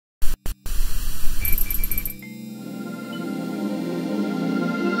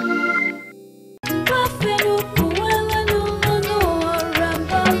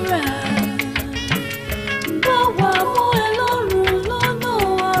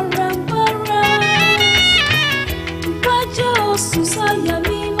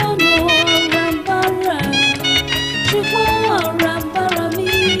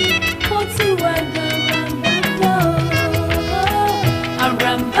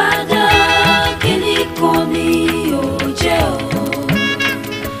Arambada kini koni oje o.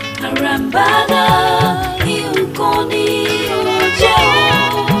 Arambada koni oje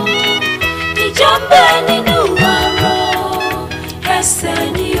o. Ìjọba nínú àrò ẹsẹ̀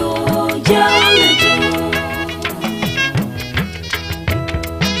ni oje olejo.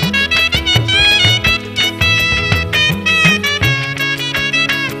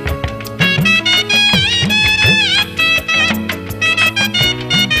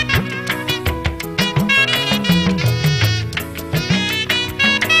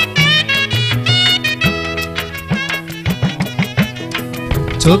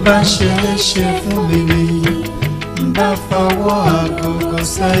 Tó bá ṣe é ṣe fún mi ni n bá fọwọ́ agogo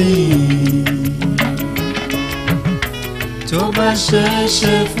sẹ́yìn. Tó bá ṣe é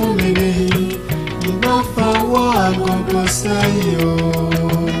ṣe fún mi ni n bá fọwọ́ agogo sẹ́yìn o.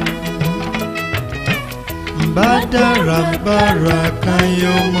 N bá dára bára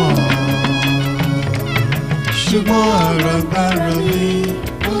káyọ̀ mọ́. Ṣùgbọ́n àràbàrà mi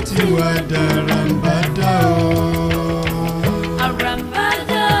ó ti wá dára ń bá dá o.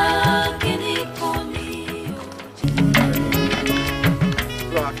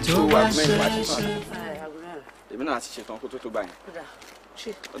 Èmi náà ti ṣe tán kó tó báyìí.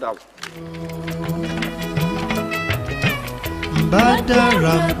 Ó dà wò. Bá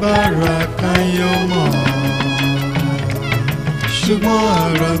dára bára káyọ̀ mọ́. Ṣùgbọ́n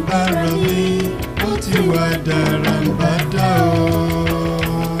àràbàrà mi ó ti wá dára ń bá dá o.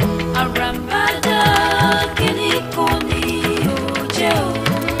 Arambada kini koni oje o.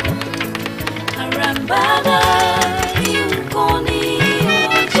 Arambada koni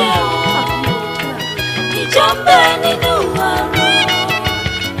oje o. Ìjọba nínú àrò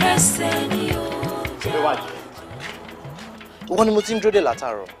ẹsẹ̀ ni oje o. Wọ́n ní mo ti ń dúró dè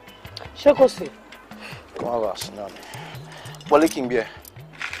látàárọ̀. Ṣé kò sí? Kò má bàa sùn náà ni. Wọlé kí n gbé ẹ.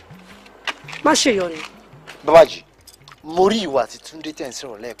 Má ṣe yọ ni. Bàbájì, mo rí ìwà àti Túndé tẹ̀ ń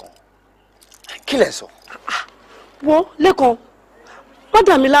sọ̀rọ̀ lẹ́ẹ̀kan. Kí lẹ̀ sọ? Wo lẹ́kan, má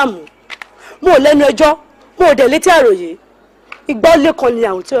dà mí láàmú. Mo ò lẹ́nu ẹjọ́, mo ò dẹ̀ létí àròyé. Ìgbà lẹ́kan ni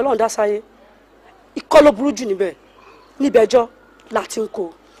àrùn tí Ọlọ́run dá sáyé. Ikọ́ ló burú jù níbẹ̀. Níbẹ̀ ẹjọ́ láti ń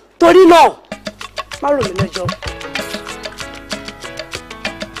kó. Torí náà, má rò mí lẹ́jọ́.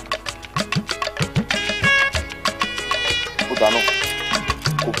 Ó dáná,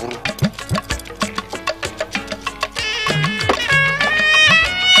 kò burú.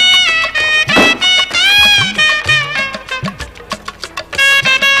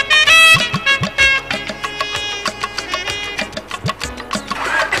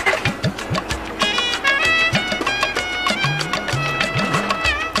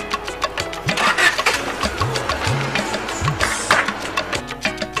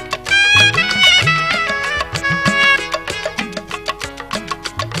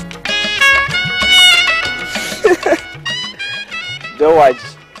 Dẹ́wàjì,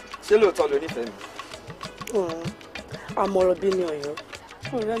 ṣé lóòótọ́ ló nífẹ̀ẹ́ mi? Àmọ̀ràn bí ni Ọ̀yọ́.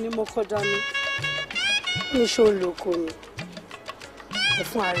 Ọ̀rẹ́ ni mo kọ́ dání. Níṣó lóko ni. Ẹ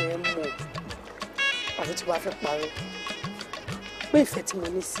fún ara ẹ mọ̀. Àfi tí wàá fẹ́ parí. Pé ìfẹ́ tí mo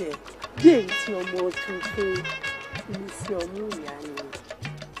ní sí ẹ bí èyí tí ọmọ tuntun ní sí ọmú ìyá ni.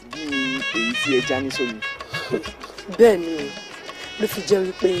 Bí èyí tí ẹ já ní sómi. Bẹ́ẹ̀ ni o, ló fi jẹ́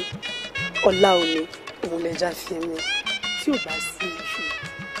wípé ọlá òní òun lẹja fi mí. Tí ò bá sí iṣu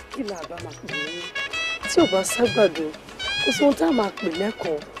kí là bá máa pè ní, tí ò bá ságbàdo kò sí ohun tá a máa pè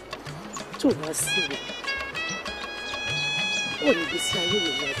lẹ́kọ̀ọ́ tí ò bá sí rẹ̀. Ó ní ibi sí ayé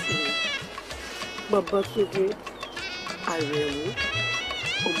mi máa fi mi. Bàbá tó dé Àrẹ̀mú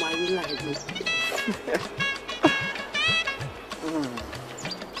ọmọ ayé láàyè.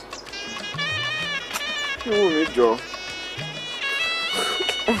 Kí wọ́n mi jọ.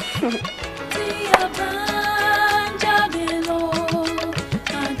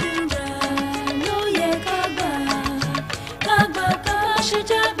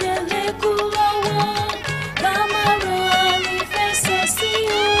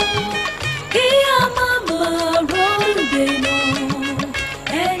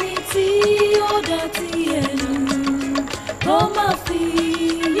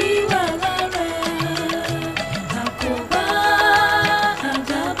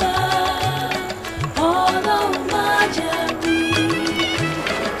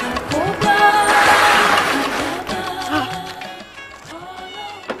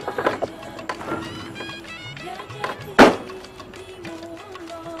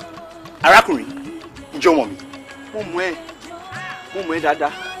 Arákùnrin, ǹjọ́ mọ̀ mi? Mo mọ̀ ẹ́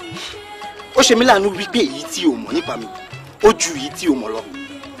dáadáa. Ó ṣe mí láàánú wípé èyí tí o mọ̀ nípa mi ó ju èyí tí o mọ̀ lọ.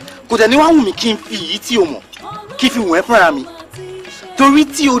 Kò dẹ̀ ní wá wù mí kí n fi èyí tí o mọ̀ kí n fi wọ̀n ẹ́ fúnra mi. torí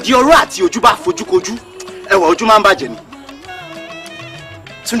tí odi ọ̀rọ̀ àti ojú bá fojúkojú ẹwà ojú máa ń bàjẹ́ ni.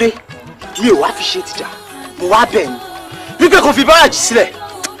 Túndé mi ò wá fi ṣe tìjà mo wá bẹ̀ ni wípé kò fi báràjì sílẹ̀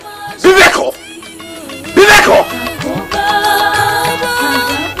bíbẹ̀ kọ́ bíbẹ̀ kọ́.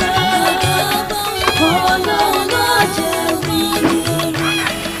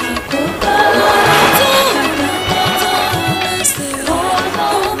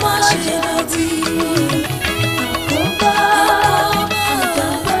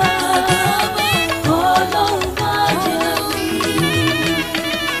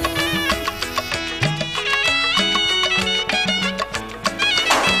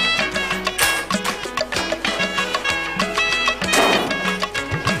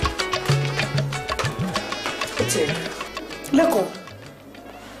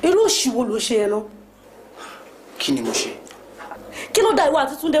 Wo ló ṣe ẹ lọ? Kí ni mo ṣe? Kí ló dá ìwà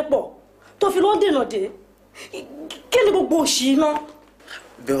àti Túndé pọ̀ tó fi ló ń dènà dé? Kí ni gbogbo òṣì iná?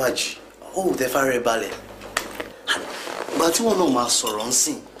 Bẹ́wàjì, ó tẹ fárẹ́ balẹ̀. Ìgbà tí wọ́n náà máa sọ̀rọ̀ ń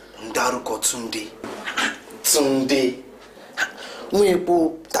sìn ń dárúkọ Túndé. Túndé. Mú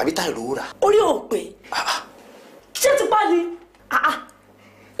epo tàbí táì lówó rà. Orí ò pé. Ṣé ti pa ni?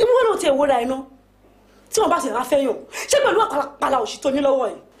 Ibi wọn ló ti ẹ̀wọ́ ra iná. Tí wọ́n bá sì rán fẹ́yàn, ṣé pẹ̀lú àpàlà òṣì tó ní lọ́wọ́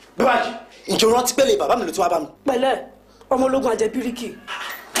yìí? Bẹ́wàjì, ǹjẹ́ o rántí pẹ́lẹ́ bàbá mi ló tún wá bá mi? Pẹ̀lẹ́, ọmọ ológun àjẹbíríkì.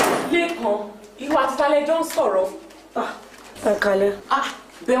 Lẹ́kan, ìwà àti talẹ́jọ́ ń sọ̀rọ̀. Ẹ kalẹ̀.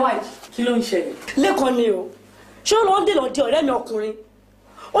 Bẹ́wàjì, kí ló ń ṣẹlẹ̀? Lẹ́kan ni o. Ṣé ó lọ ń dènà di ọ̀rẹ́ mi ọkùnrin?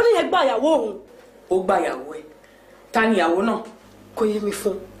 Ó ní yẹn gba ìyàwó òun. Ó gba ìyàwó ẹ̀. Ta ni ìyàwó náà? Kò yé mi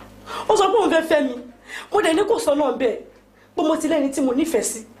fún. Ó sọ pé òun fẹ́ fẹ́ mi. Mo dẹ̀ ní kò sọ náà bẹ́ẹ̀. Pé mo ti lẹ́ni tí mo nífẹ̀ẹ́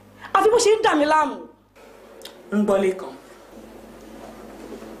sí. Àfi bó ṣe ń dà mí láàmú. Ń gbọ́ Lẹ́kan.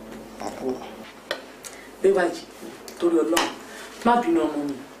 Bẹ́wàjì, torí Ọlọ́run, má bínú ọmọ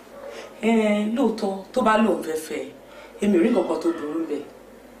mi. Lóòótọ́ tó bá lóun fẹ́ fẹ́ èmi ò rí kankan tó burú bẹ́ẹ̀.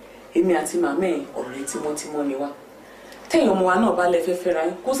 Èmi àti màmá ẹ̀ ọ̀rẹ́ tímọ́tímọ́ ni wá. Tẹ́yìn ọmọ wa náà bá lẹ fẹ́ fẹ́ra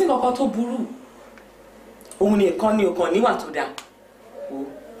yín, kò sí kankan tó burú. Òun nìkan ni ọkàn níwà tó dáa. O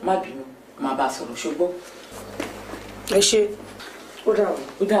má bínú, má bá a sọ̀rọ̀ ṣùgbọ́n. Ẹ ṣé. Ó dàbọ̀.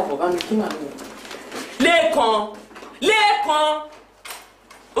 Ó dàbọ̀ bá mi kí màmá mi. Lẹ́kan!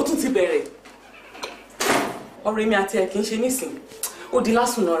 Ó tún ti bẹ̀rẹ̀. Ọ̀rẹ́ mi àti ẹ̀ kì í ṣe nísìn. Ó di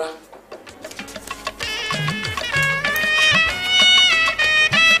lásùn nọra.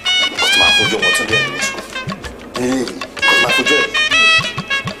 Kò tí máa fojú ọmọ Túndé ẹ̀ ní sùkúl. Nílé ìlú, kò tí máa fojú ẹ̀.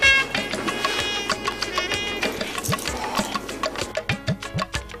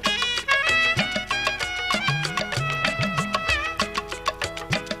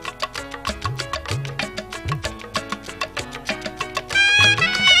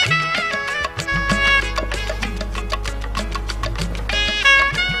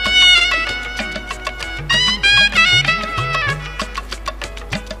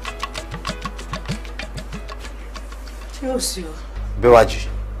 Bẹ́wàjì,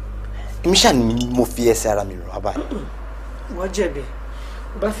 èmi ṣáà ni mo fi ẹsẹ̀ ara mi rọ̀ abáyé. Wọ́n jẹ̀bi,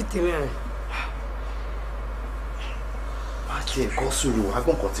 bá fi tèmi rìn. Má tiẹ̀ kọ́ sórí wàá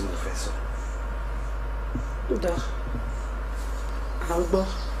gbọ́n kan tí mo fẹ́ sọ. Dá, à ń gbọ́.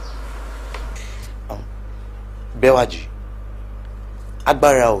 Bẹ́wàjì,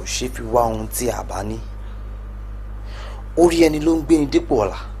 agbára ò ṣe fi wá ohun tí a bá ní. Orí ẹni ló ń gbé ni dípò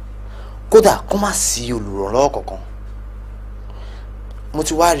ọ̀la, kódà kó má sí olùrànlọ́wọ́ kankan. Mo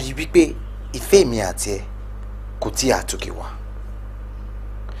ti wá rí wípé ìfẹ́ mi àti ẹ kò tí àtòkè wá.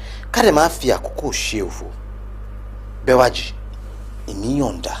 Ká dẹ̀ máa fi àkókò ṣe òfò. Bẹ́wàjì, èmi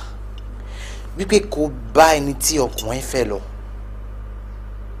yọ̀ǹda wípé kò bá ẹni tí ọkùnrin fẹ́ lọ.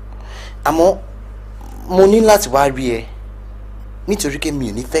 Àmọ́ mo ní láti wá rí ẹ nítorí pé mi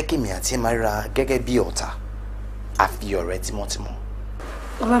ò ní fẹ́ kí èmi àti ẹ máa ríra gẹ́gẹ́ bí ọ̀tá àfi ọ̀rẹ́ tímọ́tímọ́.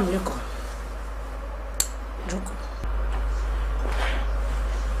 Ọlámilékan, jókòó.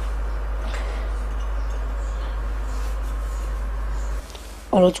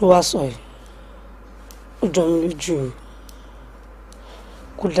 Ọ̀rọ̀ tó wá sọ yìí ó jọ mí lójú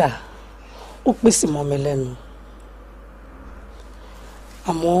kódà ó pèsè mọ́ mi lẹ́nu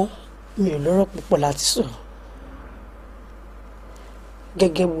àmọ́ mi ò lọ́rọ̀ púpọ̀ láti sọ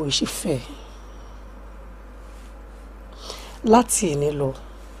gẹ́gẹ́ bó ṣe fẹ́ láti ìní lọ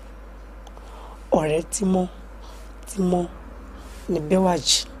ọ̀rẹ́ tímọ́ ní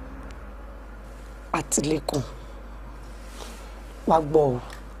Bẹ́wàjì àti Lẹ́kan wá gbọ́ ọ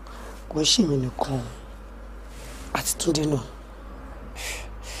kò ń ṣèmi nìkan àti Túndé náà.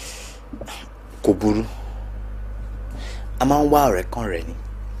 Kò burú, a máa ń wá ọ̀rẹ́ kan rẹ̀ ni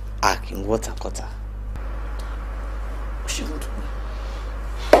a kì í wọ́takọ́ta.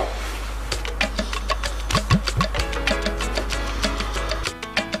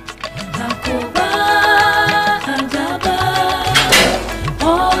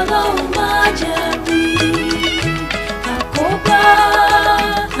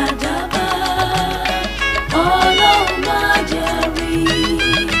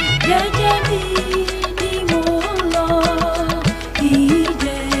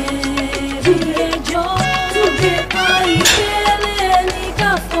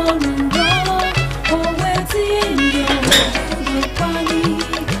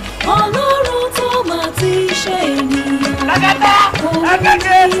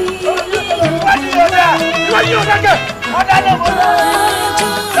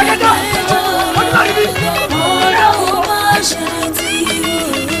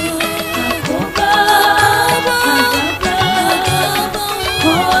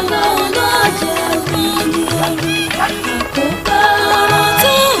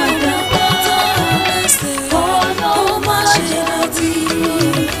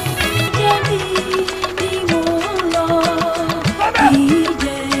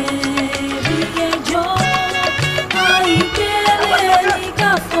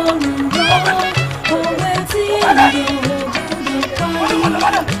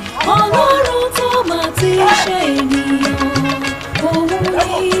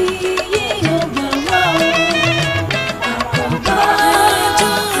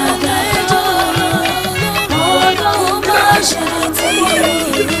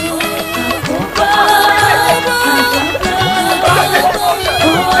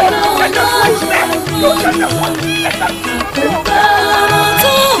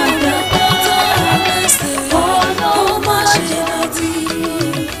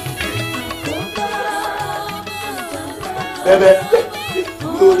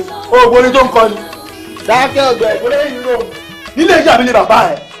 Ogboni tó ń kọ ni. Dákẹ́ ọ̀gbẹ́ ìgbọ́lẹ́ yìí ló. Nílé ìjà mi ni bàbá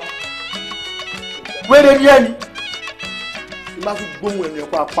ẹ̀. Wéré ní ẹni. Tí má fi gbóhùn ẹ̀mí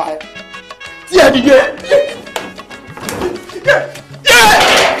ẹ̀kọ́ apá ẹ̀. Tí ẹ dìde.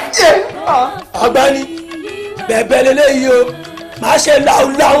 Ọ̀gbẹ́ni bẹ̀bẹ̀ lélẹ́yìí o. Má ṣe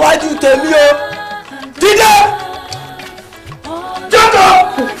láwùláwù wájú tèmi o. Dídé. Jókòó.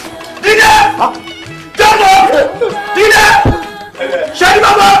 Dídé. Jókòó. Dídé. Ṣé ní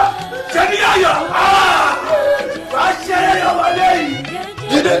bàbá? Ṣé ní ayọ̀? Wá ṣe é ọmọdé yìí.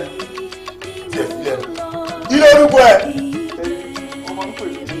 Dídé. Ilé orúkọ ẹ̀.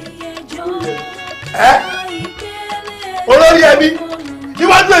 Olórí ẹbí.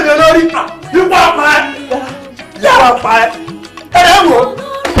 Níwájú èmi olórí. Nípa ọ̀pá ẹ̀. Nípa ọ̀pá ẹ̀. Ẹ̀rẹ́ wò.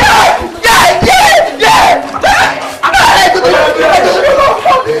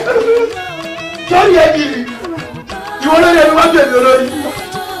 Sọ́rí ẹbí ni. Ìwọ lórí ẹni wájú èmi olórí.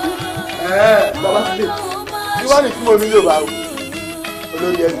 Bàbá ti lè. Ìwọ ni túmọ̀ mi yóò bá o.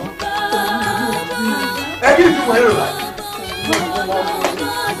 Olórí ẹni. Ẹbí ìtumọ̀ yóò bá.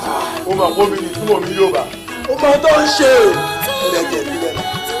 Ó máa kó mi ní túmọ̀ mi yóò bá. Ó máa tó ń ṣe o. Ilẹ̀ jẹ̀ sílẹ̀.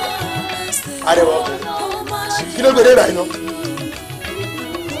 Arẹwà ọkùnrin. Kí ló gbé dé ìbàyìí náà?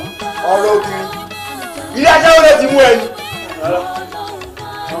 Ọ̀rọ̀ obìnrin. Ilé aṣáwó lè ti mú ẹni.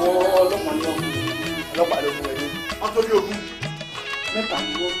 Àwọn ọlọ́pàá ní ọlọ́pàá ló mú ẹni. Wọ́n tó bí ogún. Mẹ́ta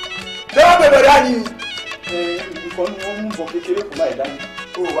ni wọ́n. Ṣé wọ́n bẹ̀rẹ̀ dá ni? Ìkọ́ ni wọ́n mú bọ̀ kékeré kò láì dání.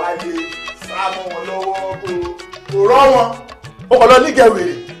 Ó wá lè sá mọ́ wọn lọ́wọ́ kò rọ́ wọn. Ó kọ̀ lọ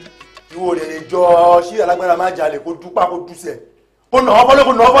nígẹ̀wèrè. Ìwọ rẹ̀ lè jọ sí alágbára máa jalè kó dúpá kó dúsẹ̀. Kó nà ọ́ fọ́lẹ́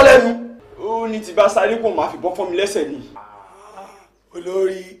kó nà ọ́ fọ́lẹ́ nu. Ó ní ti bá sáré kò máa fìbọn fọ́ mi lẹ́sẹ̀ ni.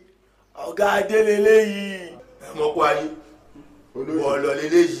 Olórí ọ̀gá adé leléyìí. Ẹ̀mọ́ kó ayé. Wọ̀ọ̀lọ̀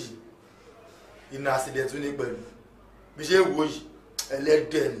leléyìí. Iná àṣìlẹ̀ tún ní pẹ̀lú. Bí ṣe ń wo yìí,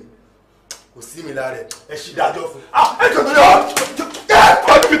 ẹlẹ́dẹ̀ ni. Kò sí mi lára ẹ̀. Ẹ ṣì dájọ́ fún. Ẹ jọ tó yọ.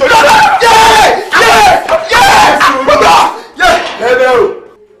 Ọdún mi tó yọ. Ẹbẹ̀ o.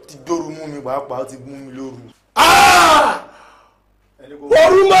 Ti dóoru mú mi pàápàá, ó ti gún mi lóru.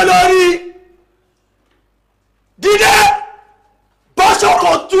 Orú mọ́ lórí. Dídé. Bọ́ṣọ̀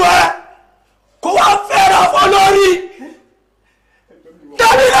kò tú ẹ. Kó wá fẹ́ràn fọ́ lórí.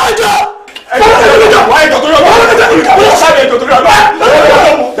 Dábì lọ́jọ́.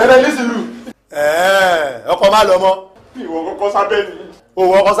 Ọkọ̀ máa lọ mọ́. Ìwọ kọ́kọ́ sábẹ́ ni.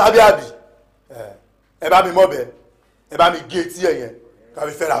 Òwò ọkọ̀ sábẹ́ àbí. Ẹ bá mi mọ̀ bẹ́ẹ̀. Ẹ bá mi gé etí ẹ̀ yẹn. Ká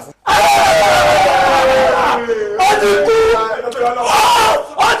fi fẹ́ra fún. Ó ti kú.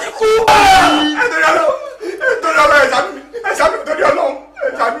 Ó ti kú. Nítorí ọlọ́run ẹ̀ṣánú mi nítorí ọlọ́run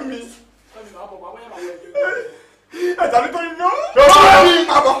ẹ̀ṣánú mi. Ẹ̀ṣánú tó ń yọ.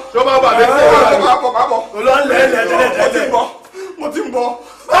 Tó bá bà bẹ́ẹ̀ sẹ́yìn. Máa bọ̀. Olóńlẹ̀ lẹ́lẹ́lẹ́lẹ́. Mo ti ń bọ̀.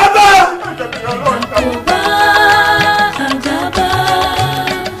 Bàbá. Àjàbá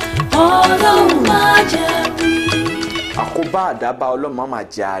ọlọ́run máa jẹ́ rí. Àkóbá àdábá ọlọ́mọ máa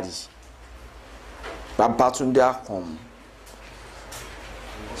jẹ́ àrí. Babátúndé Àkànmú.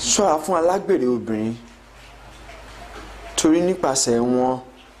 Ṣọ́ra fún alágbèrè obìnrin. Torí nípasẹ̀ wọn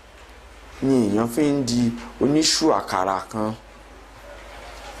ni èèyàn fi ń di oníṣù àkàrà kan.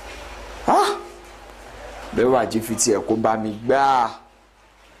 Bẹ́ẹ̀ wá jí fi tiẹ̀ kó bá mi gbá.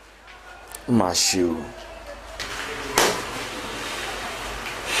 Ó mà ṣe o.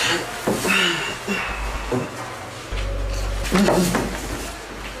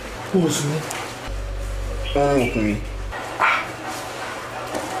 Oṣù. Ọrùn ọkùnrin.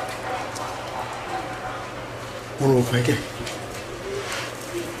 Mo rò fẹ́ kẹ́.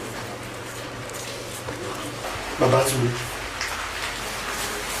 Bàbá Túndé.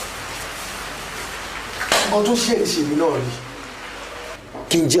 Nǹkan tó ṣe ìṣèlú náà rí.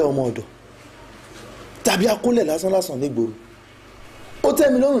 Kí n jẹ́ ọmọ ọ̀dọ̀ tàbí akúnlẹ̀ lásán nígboro. Ó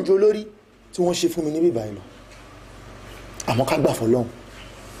tẹ́ mi lọ́rùn ju olórí tí wọ́n ṣe fún mi níbí báyìí lọ. Àmọ́ ká gbà fọlọ́run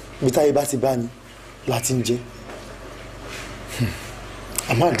bí táyé bá ti bá ní láti ń jẹ́.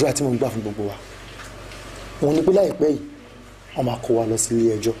 Àmọ́ àdúrà tí mo ń gbà fún gbogbo wa wọ́n ní pé láìpẹ́ yìí wọ́n máa kó wa lọ sí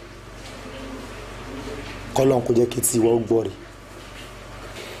ilé ẹjọ́. Kọ́lọ́run kò jẹ́ kí tí ìwọ gbọ́ rẹ̀.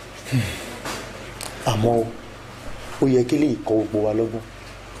 Àmọ́ ó yẹ kí lè kọ́ gbogbo wa lọ́gbọ́n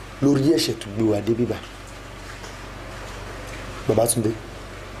lórí ẹ̀ṣẹ̀ tó gbé wa dé bíbá. Bàbá Túndé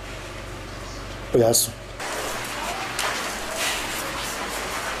ó yá sùn.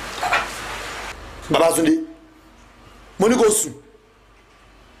 Bàbá Túndé mo ní kó sùn.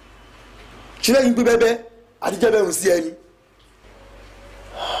 Ṣé lẹ́yìn pé bẹ́bẹ́ àtijọ́ bẹ̀rù sí ẹni.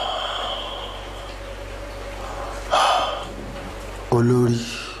 Olórí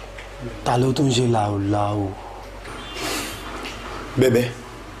ta ló tún ṣe làólàó. Bẹ́bẹ́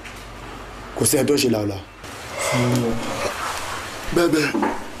kò sí ẹ tó ṣe làólàó. Bẹ́bẹ́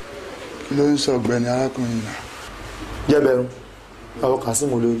kí ló ń sọ ọ̀gbẹ́ni arákùnrin náà. Jẹ́bẹ̀rún àwọn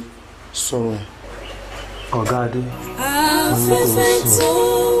Kàsímù lórí sọ̀rọ̀ ẹ̀. Ọ̀gá Adé. Afẹ́fẹ́ tó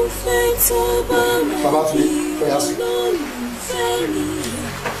fẹ́ tó bá mi Bàbá Túndé ó yá sùn. olólùfẹ́ mi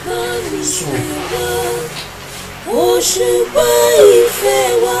bá mi sọ̀rọ̀. Òṣùpá ìfẹ́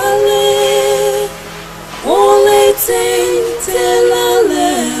wálé, ó lè téńté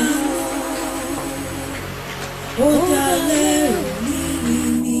lálẹ́. Ó dalẹ̀ òní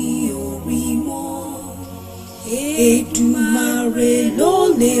ní orí mọ́. Èdùmàrè ló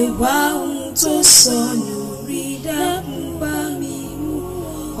lè wá ohun tó sọnù rí, dákun bá mi mú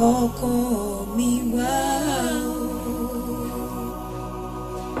ọkọ mi wá.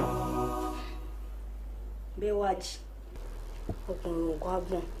 Bẹ́wàjì ọkùnrin nǹkan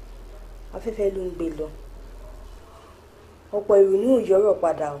agbọ̀n afẹ́fẹ́ ló ń gbé lọ ọ̀pọ̀ ìrònú òyọ́rọ̀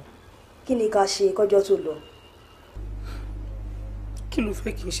padà o kí ni ká ṣe kọjọ́ tó lọ. Kí ló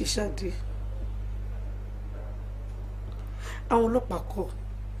fẹ́ kí n ṣe Ṣadé? Àwọn ọlọ́pàá kọ̀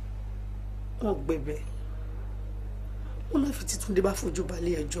wọ́n gbẹ̀bẹ̀ wọ́n náà fi Túndé bá fojú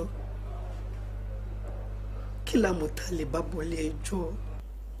balẹ̀ ẹjọ́. Kí la mọ̀ tá lè bá bọ́lé ẹjọ́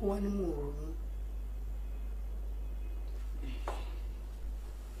wá nínú ọ̀rọ̀.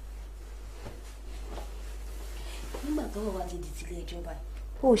 Nígbà tọ́rọ̀ wá ti di tilé ẹjọ́ báyìí.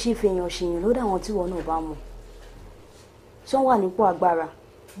 Ó ṣe fèèyàn ṣèyàn ló dá àwọn tí wọn náà bá mọ̀. Tí wọ́n wà nípò agbára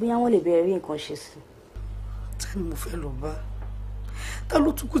bóyá wọ́n lè bẹ̀rẹ̀ rí nǹkan ṣe sí. Ta ni mo fẹ́ lọ bá? Ta ló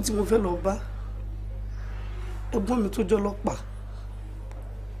tún kù tí mo fẹ́ lọ bá? Ẹ̀gbọ́n mi tó jẹ́ ọlọ́pàá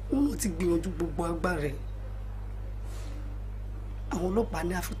òun náà ti gbìyànjú gbogbo agbára ẹ̀. Àwọn ọlọ́pàá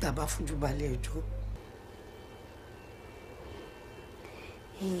ní àfità bá fojú balẹ̀ ẹjọ́.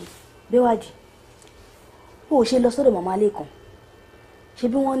 Bẹ́wàjì ó ṣe lọ sọ́dọ̀ màmá Lẹ́kan ṣe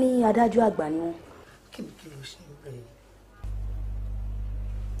bí wọ́n ní adájọ́ àgbà ni wọ́n. Kí ló ṣe ń bẹ̀rẹ̀?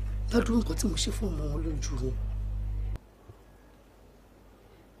 Lọ́dún nǹkan tí mo ṣe fún ọmọ wọn lójú wọn.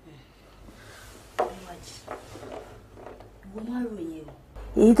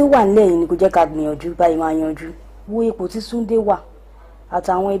 Èyí tó wà nílẹ̀ yìí ni kò jẹ́ ká gbìyànjú báyìí máa yanjú wo ipò tí Túndé wà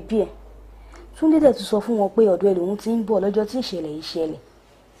àtàwọn ẹbí ẹ̀. Túndé dẹ̀ tún sọ fún wọn pé ọ̀dọ̀ ẹ̀ lòun ti ń bọ̀ lọ́jọ́ tí ìṣẹ̀lẹ̀ yìí ṣẹlẹ̀.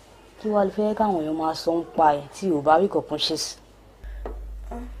 Kí wàá lè fẹ́ káwọn èèyàn máa sọ ń pa ẹ̀ tí ò bá rí kankan ṣe sí.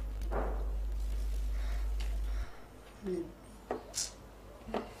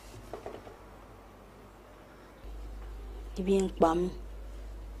 Ibi ń pa mí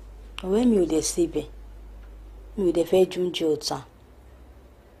ọ̀rẹ́ mi ò dẹ̀ síbẹ̀ mi ò dẹ̀ fẹ́ jóúnjẹ ọ̀tá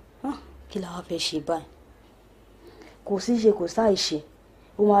kí la wá fẹ́ ṣe báyìí kò sí ṣe kò sáì ṣe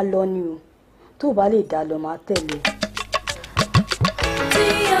ó máa lọ ni o tó bá lè dá lọ máa tẹ̀lé. Tí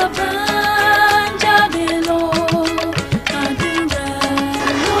a bá ń jáde lọ, àdúrà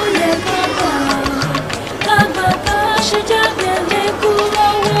ló yẹ ká gbà. Ká gbà bá ṣe jáde lékú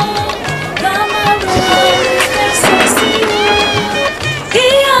lọ́wọ́, ká má rẹ̀ fẹsẹ̀ sí i. Kí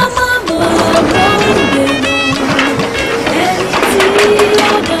a má mọ̀ lọ́rùn dènà, ẹni tí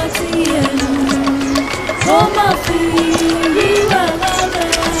ọ̀dà ti ẹnu, ó má fi ríra lálẹ́.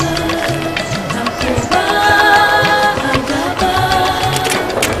 Àkóbá àjàbá.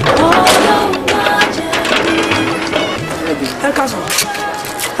 Ẹ káàsán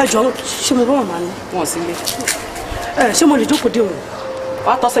ẹ jọ̀ọ́ ṣé mo bá wọn máa ní. wọn sí ilé. Ṣé mo lè jókòó dé òun.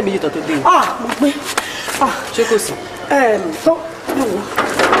 wàá tọ́sẹ̀ méjì tó tó dé. Mo gbé. ṣé kò sí. Tó ẹ wò.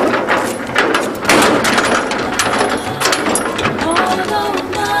 Ọlọ́run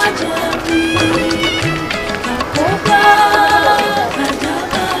má jẹ́ rí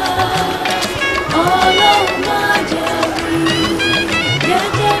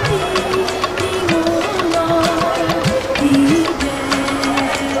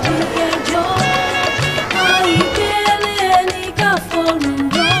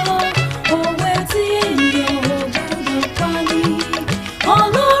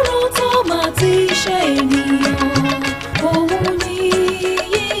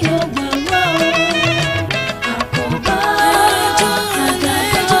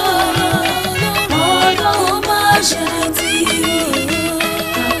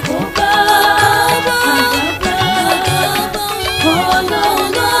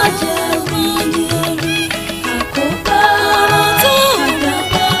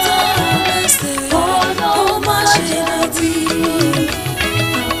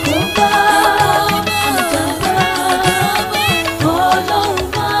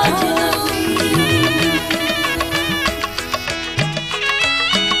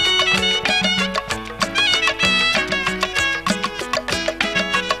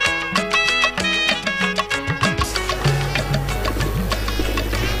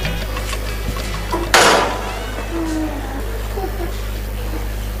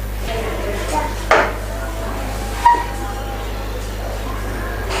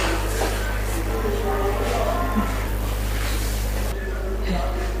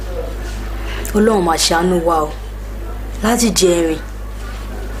Ọlọ́run máa ṣàánú wa o láti jẹrin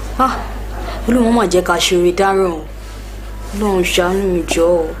Ọlọ́run máa jẹ́ ká ṣoore dáràn o Ọlọ́run ṣàánú mi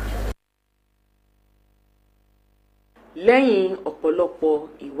jọ̀ọ́ o. Lẹ́yìn ọ̀pọ̀lọpọ̀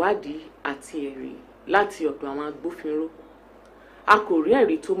ìwádìí àti ẹ̀rí láti ọ̀dọ̀ àwọn agbófinró a kò rí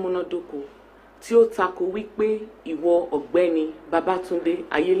ẹ̀rí tó múnádóko tí ó tako wípé ìwọ ọ̀gbẹ́ni Babátúndé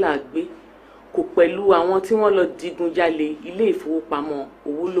Ayélàgbé kò pẹ̀lú àwọn tí wọ́n lọ digunjalè ilé ìfowópamọ́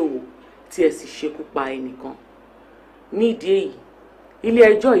Owólówó tí ẹ sì ṣekú pa ẹnìkan. Nídìí èyí ilé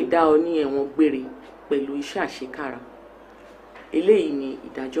ẹjọ́ ìdá ọ ní ẹ̀wọ̀n gbére pẹ̀lú iṣẹ́ àṣekára. Eléyìí ni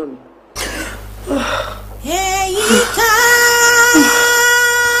ìdájọ́ mi. Èyí ká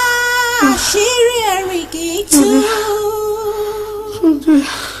àṣírí ẹ̀rìn kì í tú.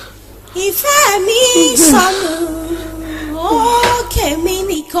 Ìfẹ́ mi sọnù òkè mi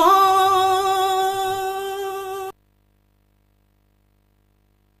nìkan.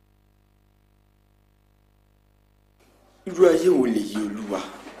 Irú ayé wo lèyí Olúwa?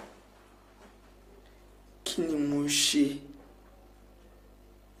 Kí ni mo ṣe?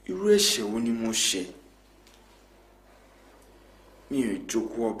 Irú ẹ̀ṣẹ̀ wo ni mo ṣẹ̀? Mi ò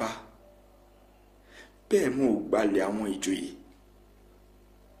jókòó ọba, bẹ́ẹ̀ mo ò gbalẹ̀ àwọn ìjòyè.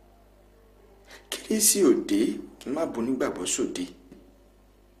 Kérésì òde kí n má bo nígbàgbọ́ sóde.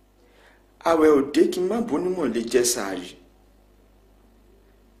 Àwẹ̀ òde kí n má bo nímọ̀lẹ́ jẹ́ sàárì.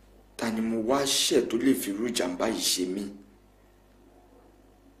 Ta ni mo wá ṣẹ̀ tó lè fi irú ìjàmbá yìí ṣe mí?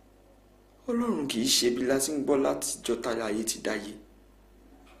 Ọlọ́run kì í ṣe bí láti ń gbọ́ látijọ́ táyà ayé ti dáyé.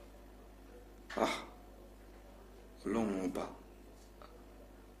 Ọlọ́run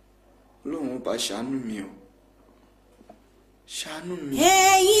ọba ṣàánú mi o, ṣàánú mi.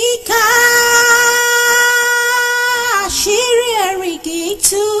 Èyí ká àṣírí ẹ̀rìn kì í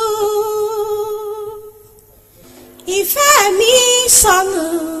tú. Ìfẹ́ mi sọnù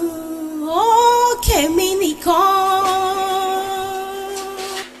òkè mi nìkan.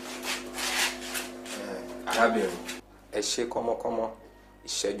 Arábìnrin, ẹ ṣe kọ́mọ́kọ́mọ́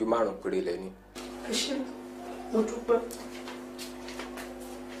ìṣẹ́jú 5 péré lẹ́ni. Ẹ ṣé, mo dúpẹ́.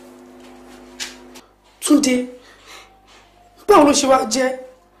 Túndé, báwo ló ṣe wá jẹ́?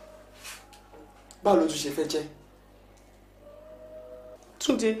 Báwo ló tún ṣe fẹ́ jẹ́?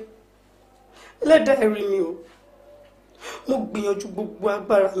 Túndé, ẹlẹ́dàá ẹ̀rí mi o. Mo gbìyànjú gbogbo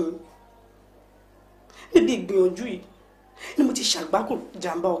agbára mi. Níbi ìgbìyànjú yìí ni mo ti ṣàgbákò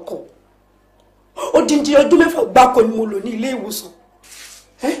ìjàmbá ọkọ̀. Odindi ọdún 6 gbáko ni mo lò ní ilé ìwòsàn.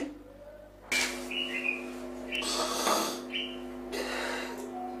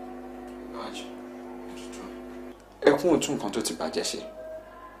 Ẹkún òtún nǹkan tó ti bàjẹ́ ṣe.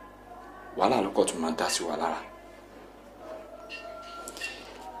 Wàhálà lọ́kọ̀ tó máa dá sí wa lára.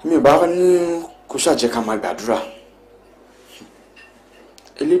 Mi ò bá ní kó ṣàjẹ́ ká máa gbàdúrà.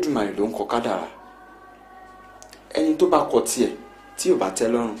 Elédùmarè ló ń kọ kádàrá. Ẹni tó bá kọ tiẹ̀ tí ò bá tẹ́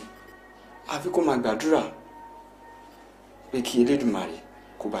lọ́rùn, àfi kó máa gbàdúrà pé kí Elédùmarè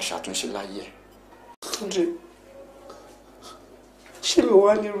kó bá ṣàtúnṣe láyé ẹ̀. Túndé, ṣé mi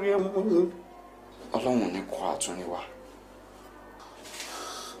wá ní rí ẹmọ mi? Ọlọ́run ní kọ àtúnrí wa.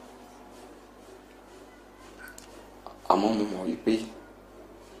 Àmọ́ mo mọ̀ wípé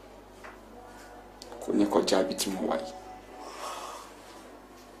kò ní kọjá ibi tí mo wà yìí.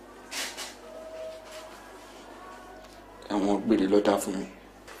 Ẹ̀wọ̀n gbére ló dá fún mi.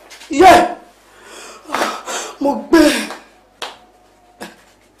 Mo gbé.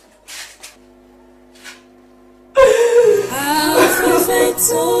 Afẹ́fẹ́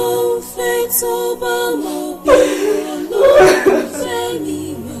tó bá mọ bí Ọlọ́run fẹ́ mi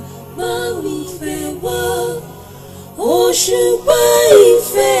bá mi fẹ́ wá. Òṣùpá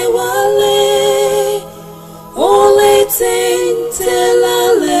ìfẹ́ wálé, ó lè téńté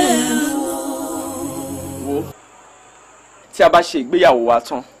lálẹ́ àná. Wo tí a bá ṣe ìgbéyàwó wa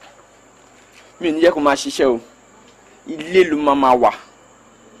tán, mi ò ní jẹ́ kó máa ṣiṣẹ́ o. Ilé ló máa wà.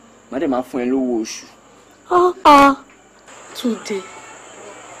 Má dẹ̀ máa fún ẹ lówó oṣù. Túndé,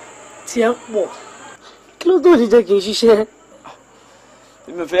 tí ẹ pọ̀, kí ló tó ní jẹ́ kí n ṣiṣẹ́?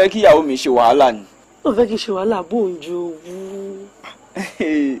 Èmi ò fẹ́ kí ìyàwó mi ṣe wàhálà ni. Ó fẹ́ kí n ṣe wàhálà bó ń jowú.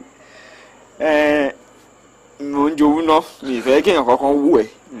 Mo ń jowú náà, mi ì fẹ́ kí èèyàn kankan wù ẹ́,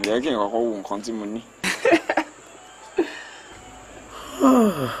 mi ì fẹ́ kí èèyàn kankan wù nǹkan tí mo ní.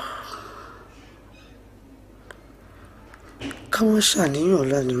 Ká wọ́n ṣàníyàn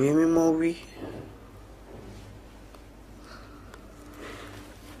lánìí mímọ́ wí.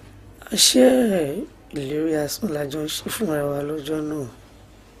 Àṣé ìlérí asán la jọ ń ṣe fúnra wa lọ́jọ́ náà.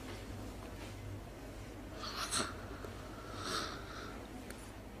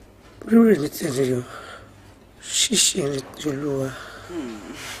 Rírì ní tènìyàn, ṣíṣe ní ti Olúwa.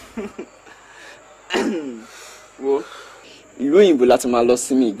 wo ìlú òyìnbó láti máa lọ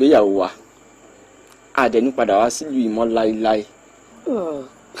sí mi ìgbéyàwó wa àdẹ̀ní padà wá sílùú ìmọ̀ láéláé.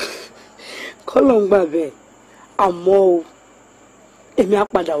 kọ́lọ̀ ń gbà bẹ́ẹ̀ àmọ́ o èmi á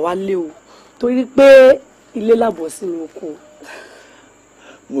padà wálé o torí pé ilé làbọ̀ sínú oko.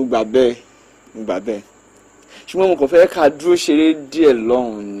 mo gbà bẹ́ẹ̀ ṣùgbọ́n mo kàn fẹ́ ká dúró ṣeré díẹ̀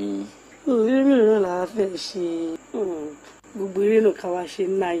lọ́hùn ni. eré mìíràn là á fẹ́ ṣe gbogbo eré náà ká wá ṣe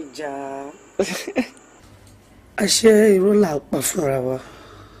Naija. àṣẹ irọ́ là ń pa fúnra wa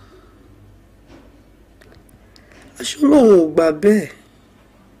aṣọ Ọlọ́run ò gbà bẹ́ẹ̀.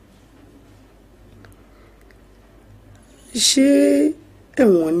 ṣé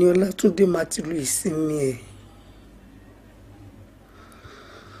ẹ̀wọ̀n ni Ọlátúndé máa ti lu ìsinmi ẹ̀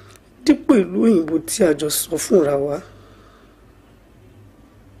dípò ìlú òyìnbó tí a jọ sọ fúnra wa?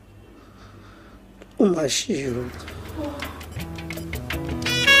 ó máa ṣe èrò.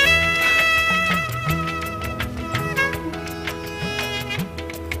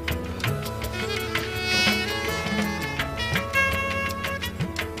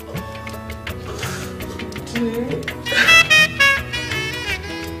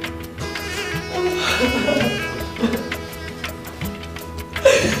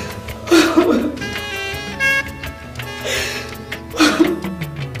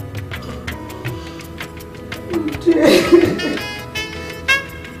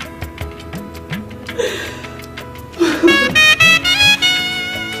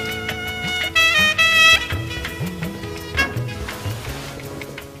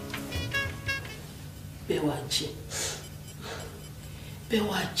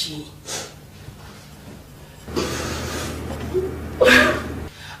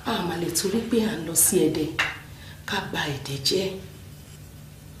 sí ẹ̀dẹ̀ ká bà ẹ̀dẹ̀ jẹ́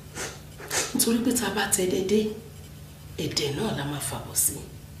nítorí pé tá a bá tẹ ẹ̀dẹ̀ dé ẹ̀dẹ̀ náà la máa fàbọ̀ sí.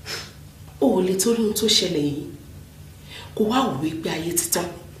 o ò lè torí ohun tó ṣẹlẹ̀ yìí kó wá wò wípé ayé ti tán.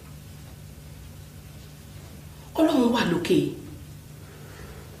 Ọlọ́run wà lókè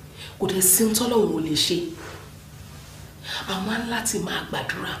kò dẹ̀ sí ohun tọ́lọ́run ò lè ṣe. a máa ń láti máa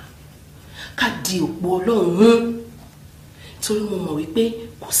gbàdúrà ká di òpó Ọlọ́run mú torí mo mọ̀ wípé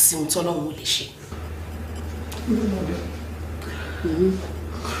kò sí ohun tọ́lọ́run ò lè ṣe.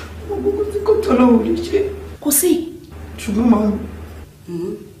 gbogbo tí kò tọ́lọ́run ò lè ṣe kò sí. ṣùgbọ́n màá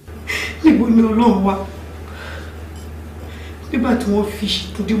níbo ni Ọlọ́run wà nígbà tí wọ́n fi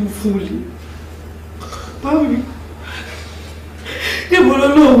ṣètòdé mú fún olè? báwo ni níbo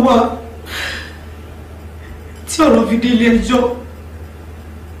lọ́lọ́run wà tí ọ̀rọ̀ fi dé ilé ẹjọ́?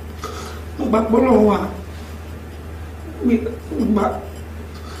 mo gbà pé Ọlọ́run wà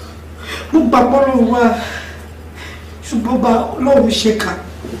mo gbà pé Ọlọ́run wà ṣùgbọ́n bá Ọlọ́run ṣe kà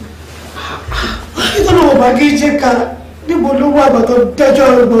nítorí wọn bá kí n ṣe kà níbo ló wà àgbàtọ̀ dájọ́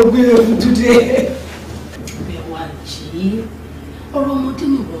ọ̀rọ̀ gbé ẹ̀fún túnde. bẹ́ẹ̀ wá jí ọ̀rọ̀ ọmọdé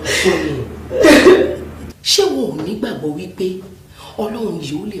ni wọ́n sọ yẹn. ṣé wo ò nígbàgbọ́ wípé Ọlọ́run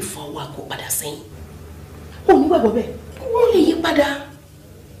yìí ó lè fa ọwọ́ àgọ́ padà sẹ́yìn? o nígbàgbọ́ bẹ́ẹ̀ ó lè yí padà.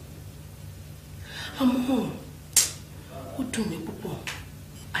 àmọ́ ó dùn mí púpọ̀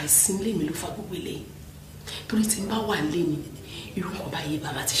àìsí ilé mi ló fa gbogbo eléyìí torí tí n bá wà lé mi irú kan báyìí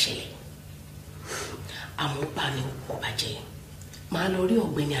bá má ti ṣẹlẹ̀. àmọ́ bá mi kò bàjẹ́ máa lọ rí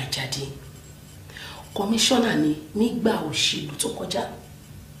ọ̀gbẹ́ni Àjàdí kọmíṣánná ni nígbà òṣèlú tó kọjá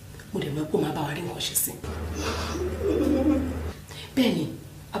mo dẹ̀ mọ̀ pé máa bá wa rí nǹkan ṣe sí. bẹ́ẹ̀ ni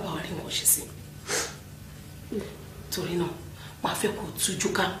a bá wa rí nǹkan ṣe sí. torí náà máa fẹ́ kó tújú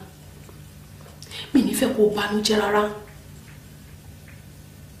ká mi ní fẹ́ kó banújẹ́ rárá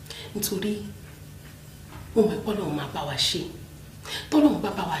nítorí mo mọ̀ pé Ọlọ́run máa bá wa ṣe tọ́lọ́run bá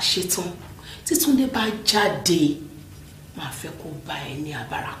bá wa ṣe tán títúndé bá jáde máa fẹ́ kó bá ẹ ní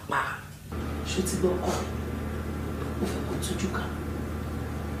abarapá ṣó ti gbọ́ kọ́ mo fẹ́ kó tújú ká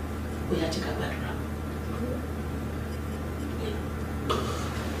ó yá jẹ́ ká gbàdúrà.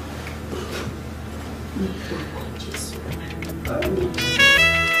 ní orúkọ Jésù.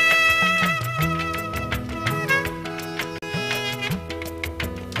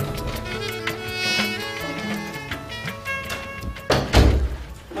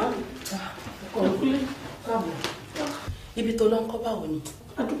 ibi tó lọ ń kọ́ báwo ni.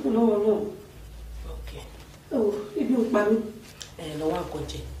 adúgbò lọ́wọ́ náà. ok. ẹ wò ibi ń pa mí. lọ́wọ́ nǹkan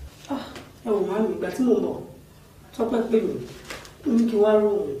jẹ. ẹ wò máa mi ìgbà tí mo bọ̀ Tọ́pẹ́ pè mí ó ní kí wá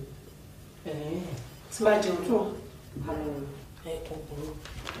róhùn. tí bá jẹun tó kò burú.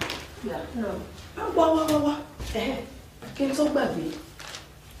 wá kí n tó gbàgbé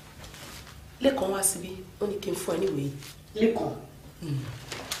Lẹ́kan wá síbí ó ní kí n fún ẹ níwèé. Lẹ́kan.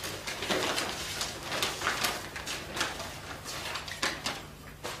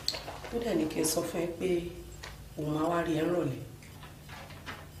 dẹ̀ ní kí n sọ fún ẹ pé òun máa wá rí ẹ rọ̀lẹ́.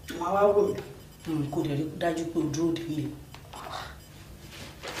 Òun á wá wò mí. Kò dẹ̀ rí dájú pé o dúró délé.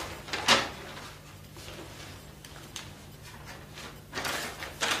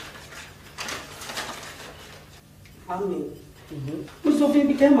 Àmì. Mo sọ fún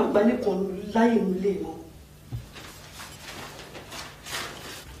ibi kẹ́ máa gbalẹ̀ kan láyé mi lé mọ́.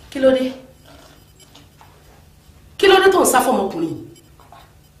 Kí ló dé? Kí ló dé tó ń sá fọmọkùnrin?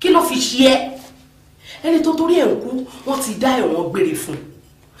 Kí ló fi ṣe ẹ́? Ẹni tó torí ẹ̀ ń kú wọ́n ti dá ẹ̀wọ̀n gbére fún un.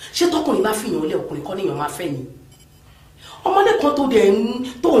 Ṣé tọkùnrin bá fìyàn lé ọkùnrin kọ́ níyàn máa fẹ́ ni? Ọmọdé kan tó dẹ̀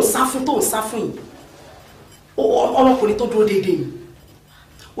tó ń sá fún yìí. Ọmọkùnrin tó dúró déédéé ni.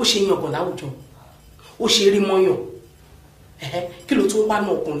 Ó ṣe yan ọ̀bọ̀ láwùjọ. Ó ṣe rí mọ́yàn. Kí ló tún wá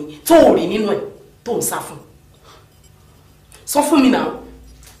náà ọkùnrin tó ò rí nínú ẹ̀ tó ń sá fún? Sọ fún mi náà.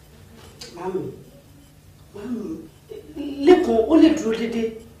 Mami, lẹ́kọ̀ọ́ ó lè dúró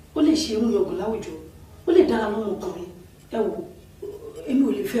déédéé, ó lè ṣe irun yọgùn láwùjọ, ó lè dára lọ́wọ́ ọkùnrin. Ẹ wo, èmi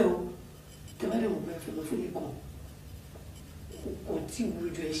ò lè fẹ́ o. Tẹ́lá lè mọ̀ pé ẹ fẹ́ lọ fún lẹ́kọ̀ọ́. Kò tí ìwúrú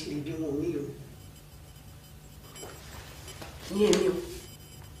jọ ẹ ṣe lè bí wọn mí o. Ní èmi o,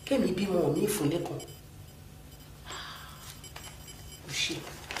 kẹ́mi bímọ mi fún lẹ́kọ̀ọ́. Ó ṣe,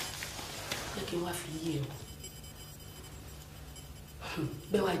 jẹ́ kí n wá fi yé ẹ o.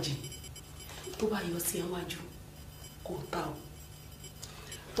 Bẹ́ẹ̀ wá jì. Tó bá yọ sí ẹ wájú kó ta o,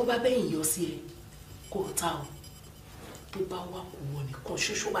 tó bá bẹ́yìn yọ sí ẹ kó ta o, tó bá wà kú wọ nìkan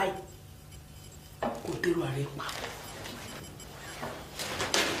ṣoṣo báyìí kó dérò ààrẹ pa.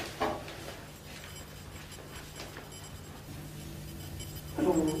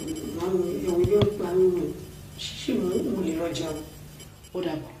 Ìwé yóò gbà mí ṣíṣe mo lè lọ jẹun. Ó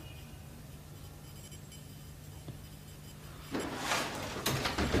dàbọ̀.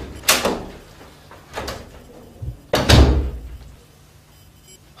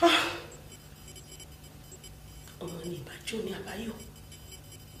 Ọmọ ní ìbájọ́ ní àbáyọ.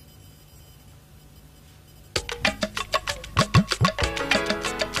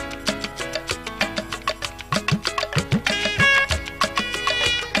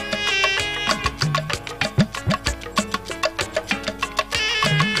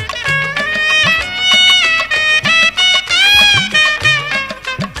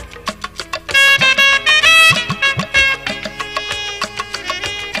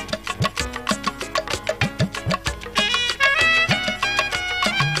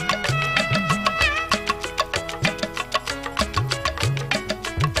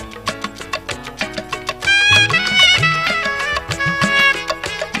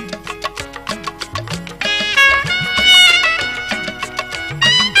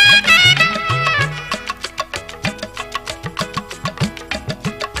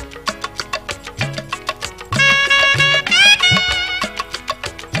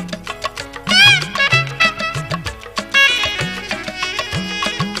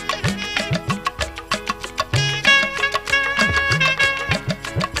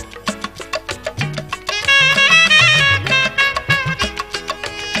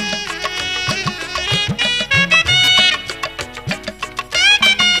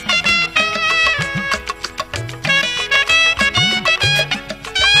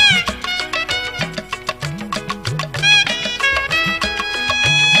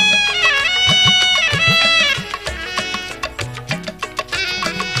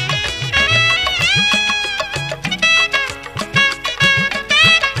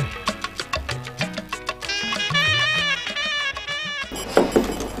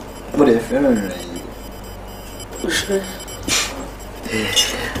 Mo dẹ̀ fẹ́ràn rẹ̀ yìí.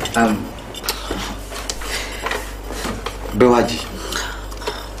 Bẹ́wàjì,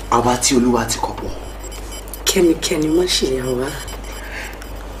 àwa tí Olúwa ti kọ̀ pọ̀. Kẹ́nikẹ́ni má ṣe yà wá.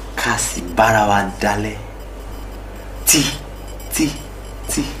 Ká sì bára wa dalẹ̀. Tí.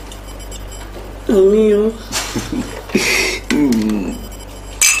 Àmì o.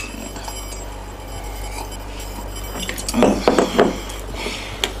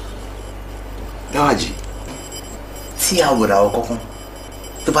 Bẹ́wàjì, tí àwòrán àwọn kọ̀ọ̀kan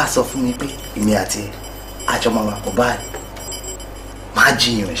tó bá sọ fún mi pé èmi àti àjọ máa wà pọ̀ báyìí, máa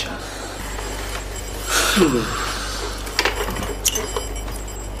jiyàn ẹ̀ ṣá.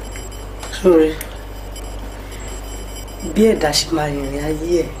 Sórí, bí ẹ̀dá ṣe máa rìnrìn ayé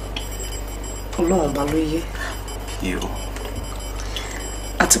ẹ̀, Ọlọ́run bá ló yé.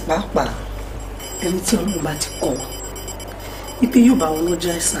 Àti pàápàá ẹni tí Ọlọ́run bá ti kọ̀ wípé yóò bá wọn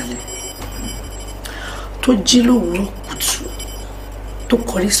lọ́jọ́ ìsàlẹ̀ tó jí lówùúrọ̀ kùtù tó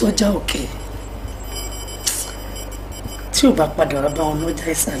kọrí sọ́jà òkè tí ò bá padà wá bá wọn lọ́jà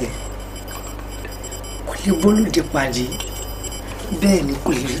ìsàlẹ̀ kò lè bólúdé pàdé bẹ́ẹ̀ ni kò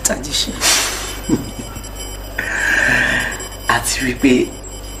lè rí tají ṣe. àti wípé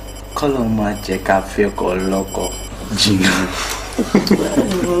kọ́lọ̀ máa jẹ́ ká fẹ́ ọkọ lọ́kọ jìnnà.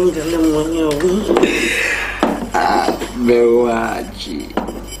 bẹ́ẹ̀ wá jì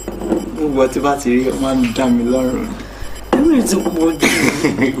gbogbo tí bá ti rí ọ máa ń dá mi lọ́rùn. ẹ̀mí ti pọ̀ jù.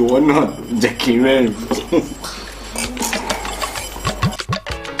 ìwọ náà jẹ́ kí n rẹ́rìn.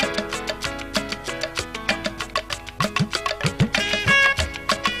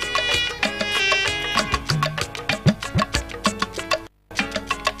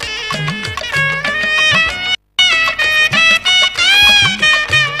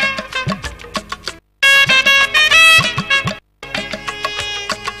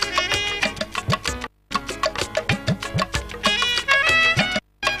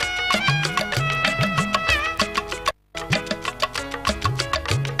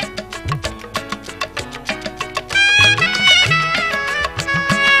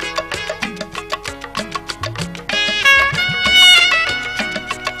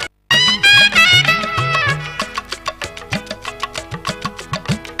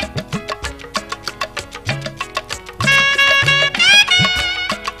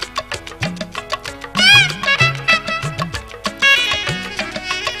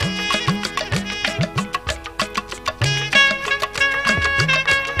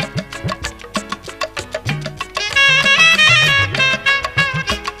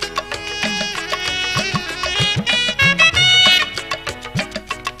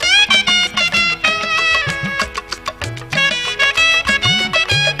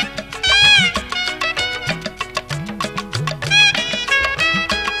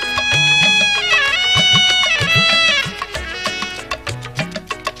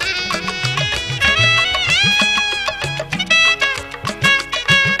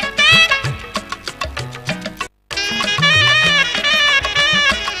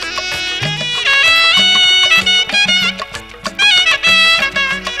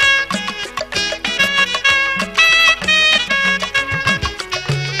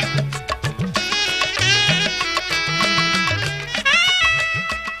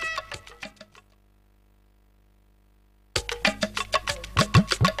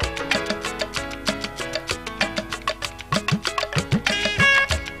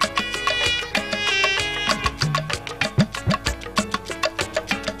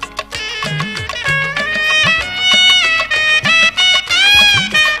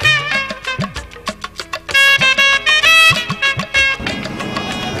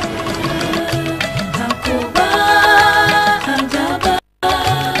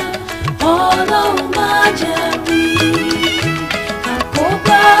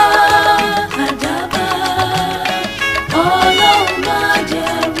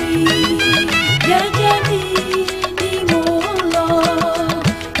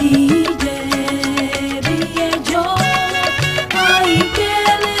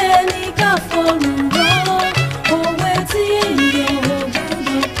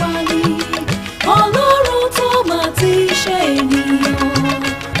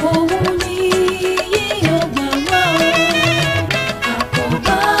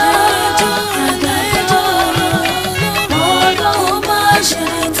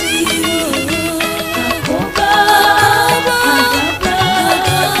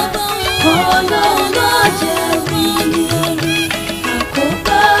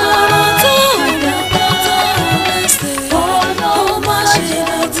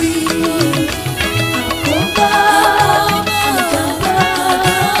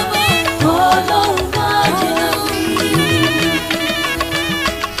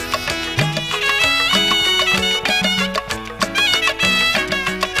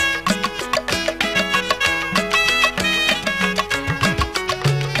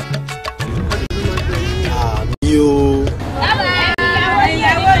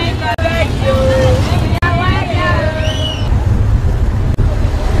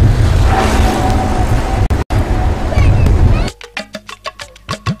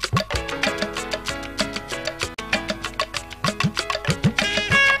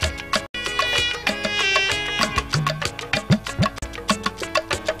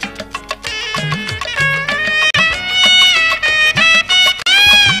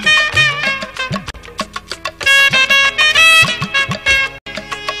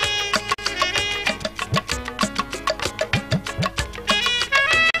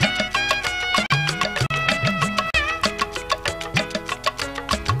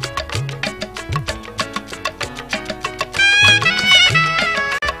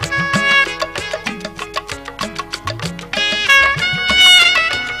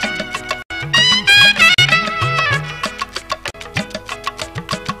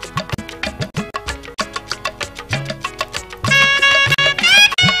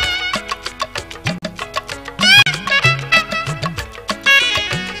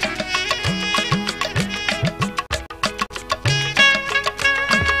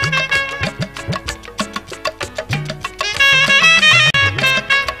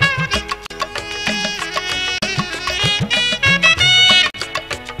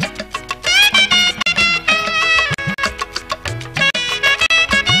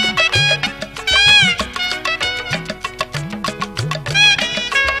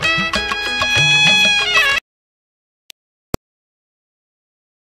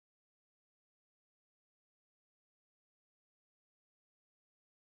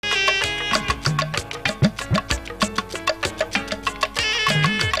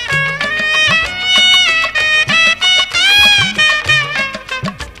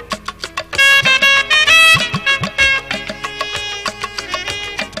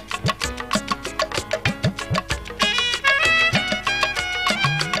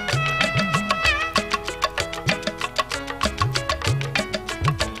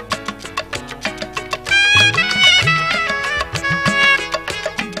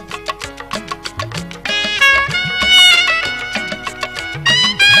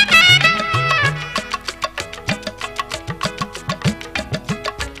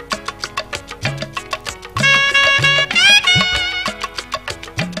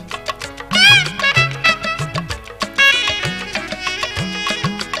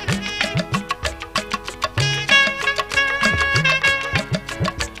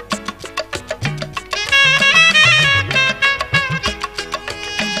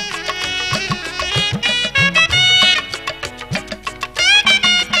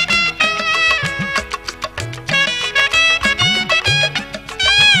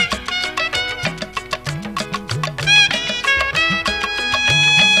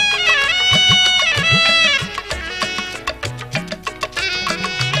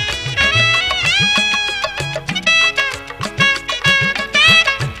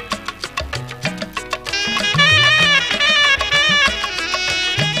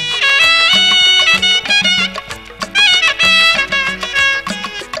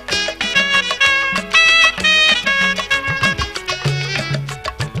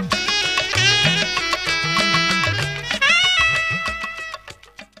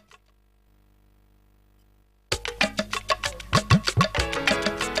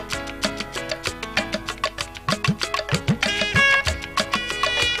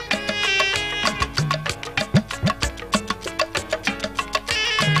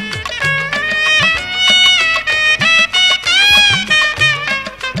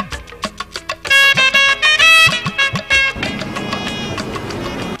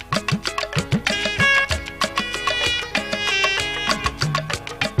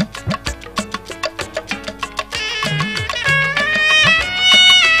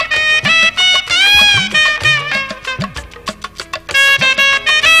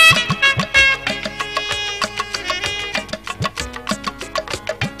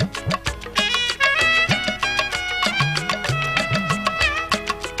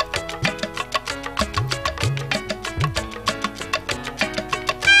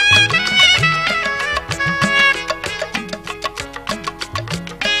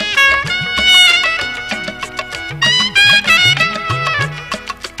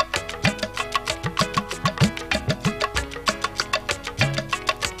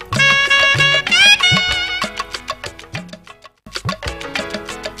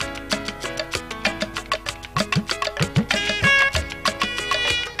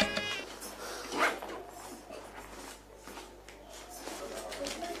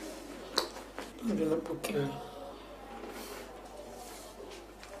 Ibi ló Bukky.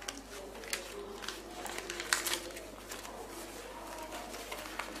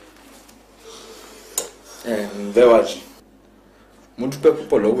 Bẹ́wàjì, mo dúpẹ́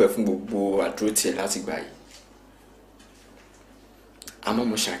púpọ̀ lọ́wọ́ ẹ fún gbogbo àdúró tiẹ̀ láti gbà yìí. Àmọ́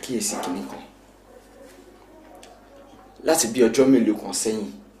mo ṣàkíyèsí kinní kan. Láti bí ọjọ́ mélòó kan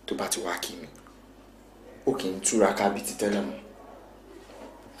sẹ́yìn tó bá ti wá kí mi, ó kì í túraká bí ti tẹ́lẹ̀ mọ́.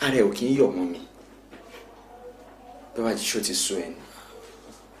 Ara ẹ̀ ò kì í yọ̀ mọ́ mi. Bẹ́wàjì ṣó ti sú ẹ ni?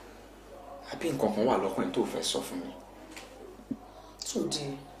 Àbí nǹkan kan wà lọ́kàn ẹ̀ tó fẹ́ sọ fún mi? Túndé,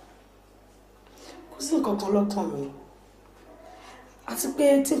 kò sí nǹkan kan lọ́kàn mi. Àti pé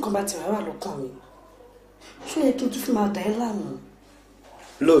tí nǹkan bá ti wà lọ́kàn mi, ṣó yẹ kí n tún fi máa dà ẹ́ láàmú?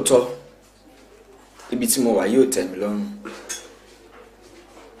 Lóòótọ́, ibi tí mo wà yóò tẹ́ mi lọ́rùn.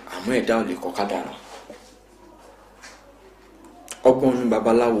 Àmọ́ ẹ̀dá ò lè kọ kádàrá. Ọgbọ́n ní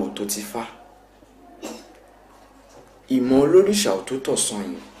babaláwo tó ti fá. Ìmọ̀ olórìṣà ò tó tọ̀sán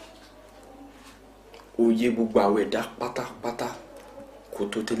yìí. Òye gbogbo àwọn ẹ̀dá pátápátá kò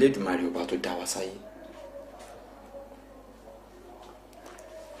tó tẹlẹ́dùmarè ọba tó dá wa sáyé.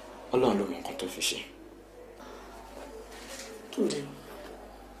 Ọlọ́run ló mọ nǹkan tó fi ṣe. Túndé,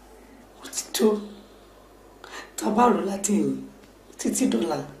 ó ti tó. Tá a bá rò láti ẹ̀yìn títí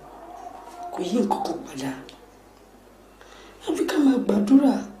dọ́là kò yí nǹkan kan padà. Àfi ká máa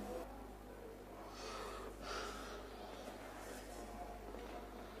gbàdúrà.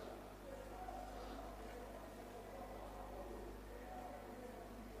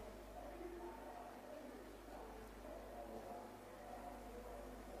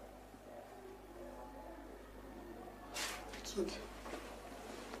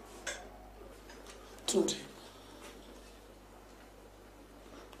 Túndé,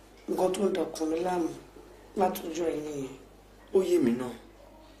 nǹkan tó ń dọkàn mi láàmú látọjọ́ ẹ̀ nìyẹn. Ó yé mi náà,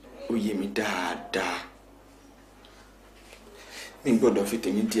 ó yé mi dáadáa. Mi gbọ́dọ̀ fi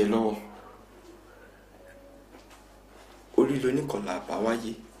tèmi díẹ̀ lọ́wọ́. Orí ló ní kọlà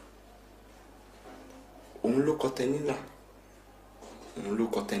àbáwáyé. Òun ló kọtẹ nílà, òun ló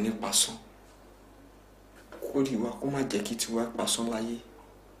kọtẹ ní pasán. Kórìí wa kó má jẹ́ kí tiwa pasán láyé.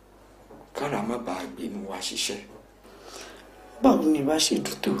 Kára má bàa gbé inú wa ṣiṣẹ́. Báwo ni ìbá ṣe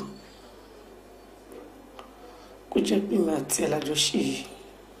dùn tó? Kó jẹ́ pé mi àti ẹ̀ lájọṣe yìí.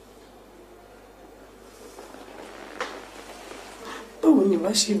 Báwo ni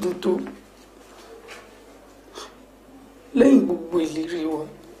ìbá ṣe dùn tó? Lẹ́yìn gbogbo ìlérí wa.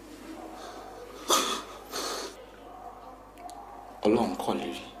 Ọlọ́run kọ́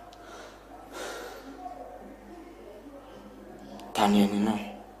lérí. Ta ni ẹni náà?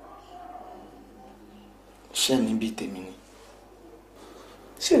 Ṣé níbi tèmi ni?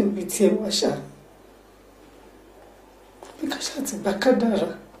 Ṣé níbi tí ẹ wá ṣá? Bí ká ṣá ti gbà kádàrá.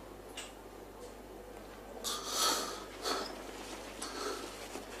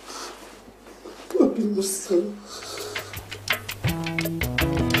 Bọ́bí mo sọ.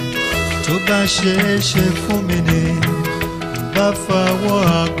 Tó bá ṣe é ṣe fún mi ni bá fawọ́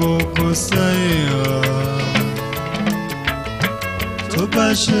agogo sẹ́yìn ọ̀. Tó bá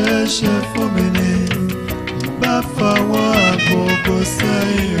ṣe é ṣe fún mi ni bá fawọ́ agogo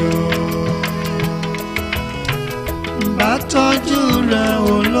sẹ́yìn ọ̀. Bá tọ́jú rẹ̀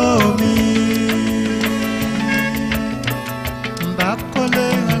olómi. Bá kọ́lé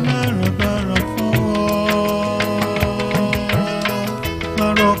alárọ̀barọ̀ fún ọ.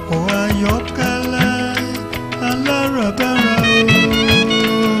 Marọ̀kọ̀ ayọ́kẹ́lẹ́ alárọ̀barọ̀ o.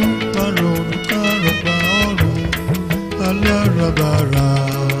 Marọ̀kọ̀rọ̀bà ọ̀run alárọ̀barọ̀.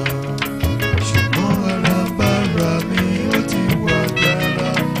 Ṣùgbọ́n alábàárà mi ó ti wà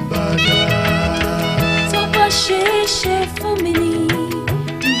gàràǹbàdà. Tó bá ṣe é ṣe fún mi ni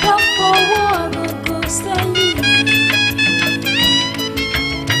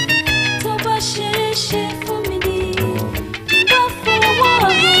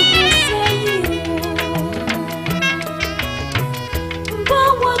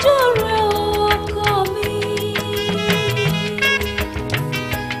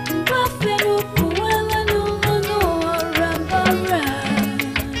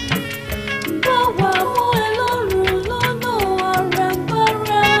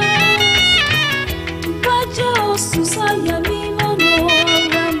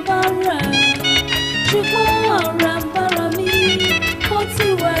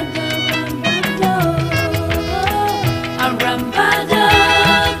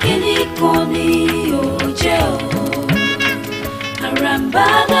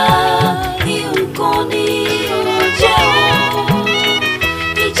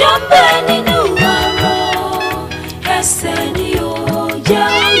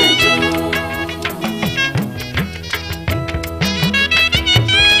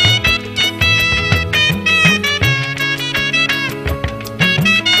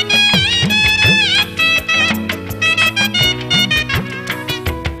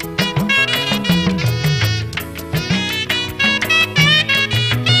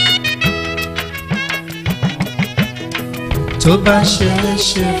tó bá ṣeé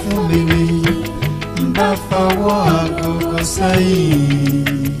ṣe fún mi ni n bá fọwọ́ agogo sẹ́yìn.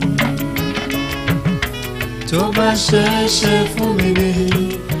 Tó bá ṣeé ṣe fún mi ni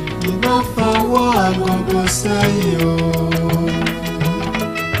n bá fọwọ́ agogo sẹ́yìn o.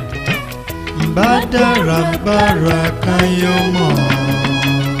 N bá dára bára káyọ̀ mọ́,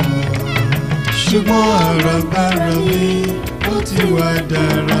 ṣùgbọ́n àràbàrà mi ó ti wá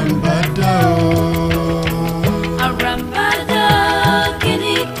dára ń bá dá o. Àràbàdà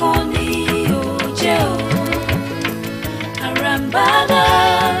kíní kan ni ó jẹ́ o. Àràbàdà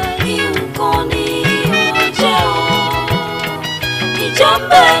nǹkan ni ó jẹ́ o.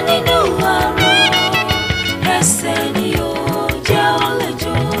 Ìjọba nínú àrò ẹsẹ̀ ni ó jẹ́ ó lè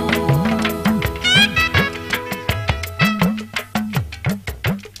jọ.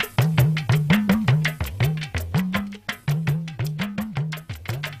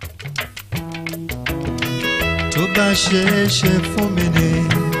 Tó bá ṣeé ṣe fún mi ni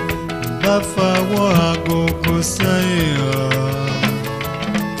bá fọwọ́ agogo sẹ́yìn o.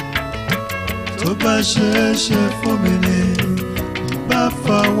 Tó bá ṣeé ṣe fún mi ni bá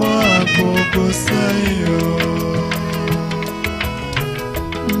fọwọ́ agogo sẹ́yìn o.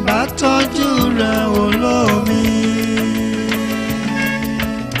 Bá tọ́jú rẹ̀ olómi,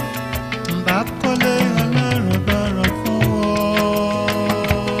 bá kọ́lé alárànbarà fún ọ.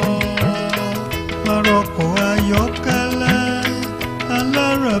 Maroko ayọ́kẹ́lẹ́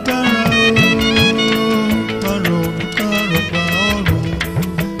alárànbarà o. Maroko kárọ̀bà ọ̀run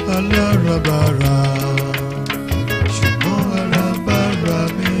alárànbarà. Ṣùgbọ́n alárànbarà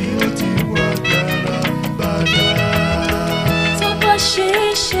mi ó ti wá dára ń bàdá. Tó bá ṣeé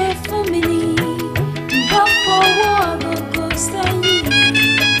ṣe fún mi ni bá fọwọ́ agogo sẹ́yìn.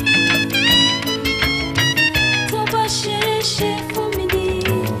 Tó bá ṣeé ṣe fún mi ni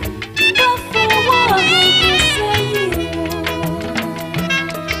bá fọwọ́ agogo sẹ́yìn o.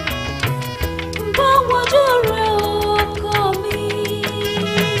 Bá wojú rẹ ọkọ mi,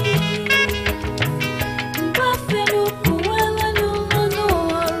 bá fẹnu kò wẹ́ lẹ́nu lọ́nà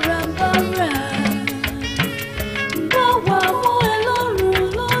àràbàrà. Bá wà mú ẹ lọ́rùn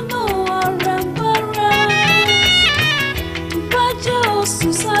lọ́nà àràbàrà. Bá jẹ́ oṣù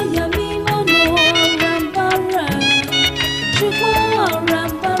sáyà mi lọ́nà àràbàrà. Ṣùgbọ́n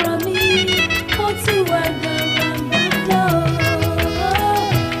àràbàrà mi ó ti wá dàràbàdà.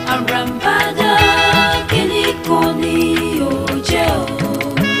 Àràbàdà kíní kan ni ó jẹ́ o.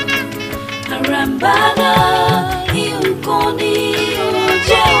 Àràbàdà nǹkan ni ó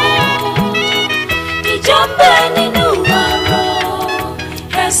jẹ́ o. Ìjọba nínú àrò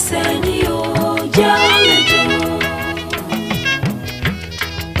ẹsẹ̀ ni ó jẹ́ ó lè jọ.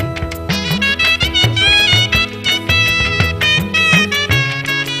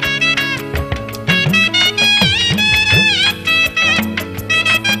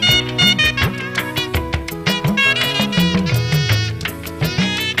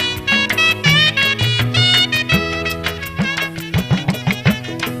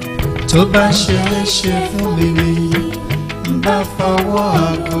 Tó bá ṣeé ṣe fún mi ni n bá fọwọ́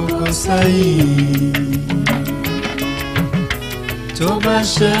agogo sẹ́yìn. Tó bá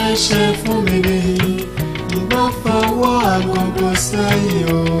ṣeé ṣe fún mi ni n bá fọwọ́ agogo sẹ́yìn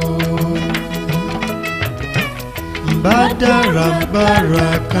o. N bá dára bára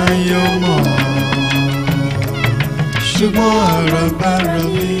káyọ̀ mọ́, ṣùgbọ́n àràbàrà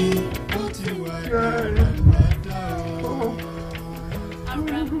mi ó ti wá dára ń bàdá o.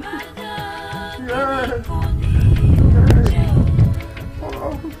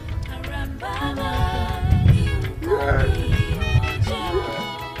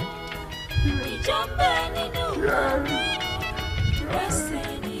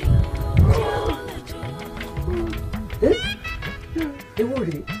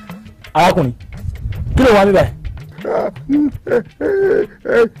 Arákùnrin, kí ló wà níbẹ̀?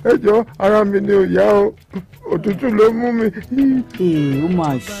 Ẹ jọ̀ọ́, ara mi ni ò yá o, òtútù ló mú mi. Ó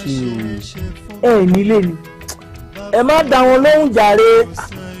máa ṣe o, ẹ nílé ni. Ẹ má dá wọn lóhùn jàre.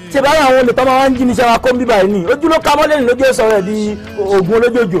 Ṣé báyìí àwọn olè tó máa ń jí níṣẹ́ wa kó ń bíbá yìí ni? Ojú ló ká mọ́lẹ̀ lójú sọ̀rọ̀ ẹ̀ di oògùn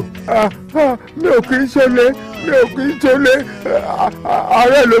olójoojo. Mi ò kì í ṣọlẹ̀, mi ò kì í ṣọlẹ̀.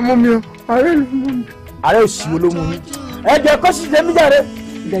 Àárẹ̀ ló mú mi o, àárẹ̀ ló mú mi. Àárẹ̀ òṣìwò ló mú mi. Ẹ jẹ́ kó sì ṣe mí jàre.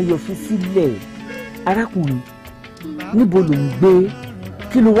 Lẹ́yìn òfin sílẹ̀, arákùnrin, níbo ló ń gbé?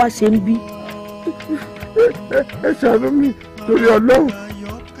 Kí ló wá ṣe ń bí? Ẹ ṣàánú mi torí Ọlọ́run,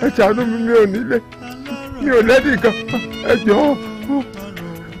 ẹ ṣàánú mi, mi ò nílé, mi ò lẹ́dí kan, ẹ jọ̀ọ́,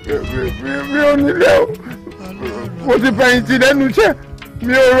 mi ò nílé o, mo ti fẹ̀yìntì lẹ́nu iṣẹ́,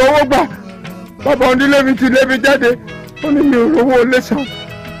 mi ò rówó gbà, bàbá onílé mi ti lé mi jáde, ó ní mi ò rówó lé san,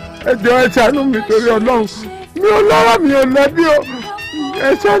 ẹ jọ̀ọ́ ẹ ṣàánú mi torí Ọlọ́run, mi ò lọ́rọ̀ mi ò lẹ́bí o ẹ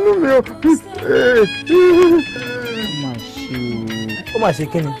ṣàánú mi o. ó mà ṣe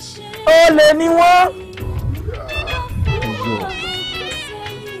kí ni ó lè ní wọ́n.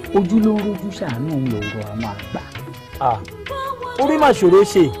 ojú ló rojú ṣàánú lọ̀rọ̀ àwọn àgbà. orí mà ṣòro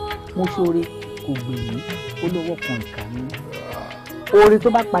ṣe. mo ṣoore kò gbèyí ó lọ́wọ́ kan ìka ní. oore tó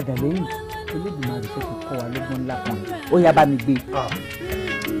bá padà lẹ́yìn Olódùmarè tó fi kọ́ wa lọ́gbọ́n ńlá kan ó yá bá mi gbé.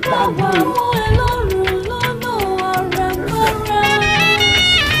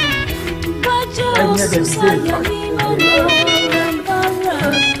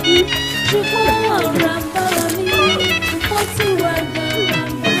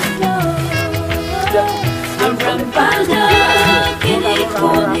 Arambada kini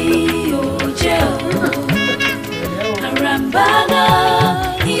koni oje o. Arambada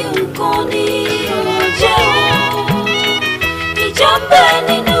koni oje o. Ìjọba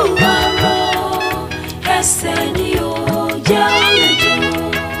nínú àrò ẹsẹ̀ ni oje ọlẹ́jọ́.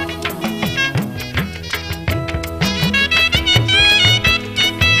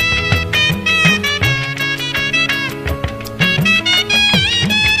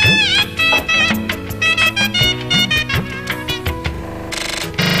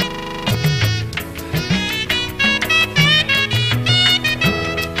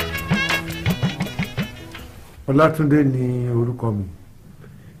 Ọlátúndé ni orúkọ mi.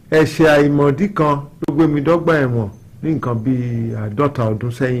 Ẹ̀ṣẹ̀ àìmọ̀dí kan ló gbé mi dọ́gba ẹ̀wọ̀n ní nǹkan bíi 50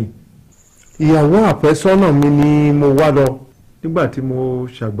 ọdún sẹ́yìn. Ìyàwó àfẹ́sọ́nà mi ni mo wá lọ nígbà tí mo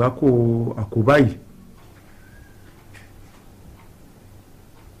ṣàgbákò àkóbá yìí.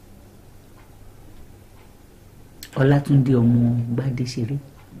 Ọlátúndé ọmọ Gbádéṣeré.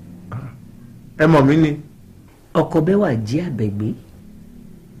 Ẹ mọ̀ mí ni. Ọkọ Bẹ́wà jí àbẹ̀gbé.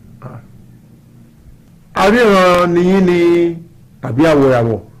 Aríran nìyí ni tàbí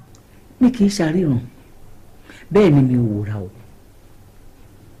àwòràwọ̀. Mi kì í ṣàríran bẹ́ẹ̀ ni mi ò wòrà o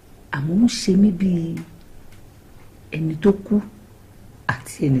àmọ́ ń ṣe mí bíi ẹni tó kú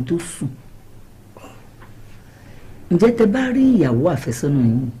àti ẹni tó sùn. Ǹjẹ́ tẹ bá rí ìyàwó àfẹ́sọ́nà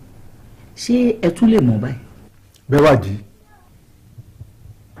yín ṣé ẹ tún lè mọ̀ báyìí? Bẹ́wàjì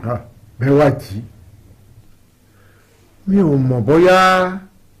Bẹ́wàjì mi ò mọ̀ bóyá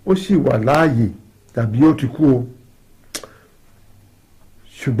ó sì wà láàyè tàbí ó ti kú o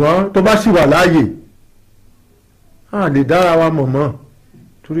ṣùgbọ́n tó bá sì wà láàyè a lè dára wa mọ̀ mọ́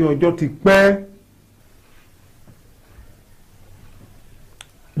torí ọjọ́ ti pẹ́.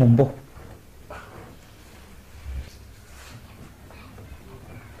 Mo ń bọ̀.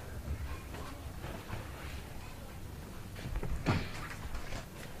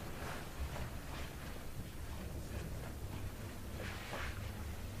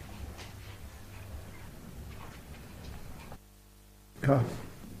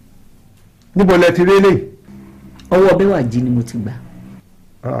 Níbo lẹ ti rí lè? Ọwọ́ Bẹ́wàjì ni mo ti gbà.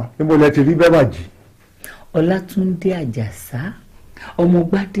 Níbo lẹ ti rí Bẹ́wàjì? Ọlátúndé Àjàsá ọmọ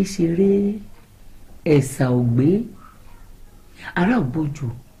Gbádéṣeré ẹ̀sà ògbé ará ògbójò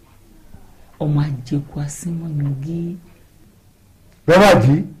ọmọ ajẹkù asímọ́yangí.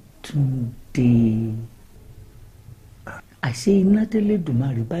 Bẹ́wàjì? Túndé àṣé iná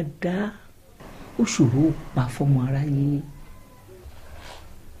tẹ́lẹ̀dùmarè bá dá ó ṣòro pa fọ́mọ aráyé.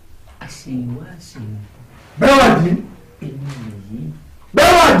 Àṣeyìnwá àṣeyìn. Bẹ́wàjì.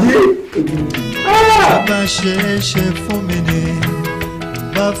 Bẹ́wàjì. Bá ṣe é ṣe fún mi ni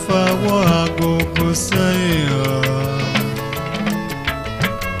bá fawọ́ agogo sẹ́yìn ọ̀.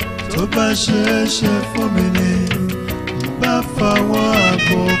 Tó bá ṣe é ṣe fún mi ni bá fawọ́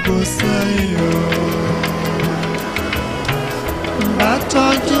agogo sẹ́yìn ọ̀. Bá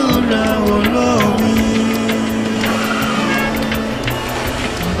tọ́jú rẹ̀ olómi.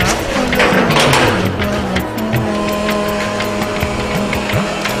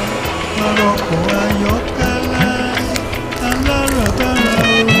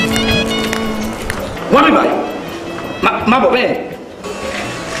 Wọ́n bí báyìí má bọ̀ bẹ́ẹ̀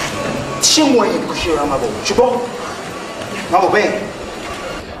ṣé wọ́n yẹn kò ṣe ra má bọ̀ ṣùgbọ́n má bọ̀ bẹ́ẹ̀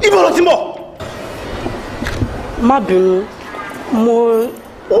ibo ló ti mọ̀. Má bínú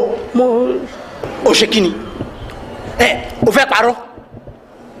ó ṣe kí ni ó fẹ́ parọ́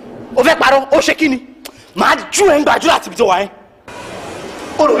ó ṣe kí ni màá jú ẹ̀ ń gbàdúrà tìbí tó wà ẹ́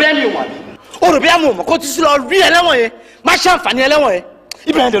o rò bí ẹ̀mí ò wà bí o rò bí ẹ̀mí ò mọ̀ kó tún sí lọ rí ẹlẹ́wọ̀n yẹn má ṣe àǹfààní ẹlẹ́wọ̀n yẹn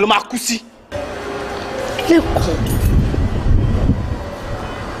ibẹ̀ yẹn dẹ̀ ló máa kú sí. Lẹ́kọ̀ọ́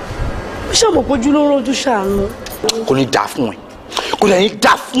ó ṣàmọ̀pọ̀jú ló rọ́jú ṣàánú. Kò ní dáa fún ẹ kò ní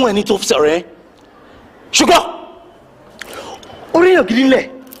dáa fún ẹni tó sọ̀rọ̀ ẹ ṣùgbọ́n orí èèyàn gidi ńlẹ̀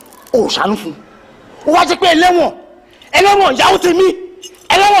ò ṣàánú fún ó wá jẹ́ pé ẹlẹ́wọ̀n ìyàwó tèmi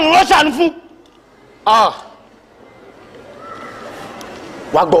ẹlẹ́wọ̀n ló ṣàánú fún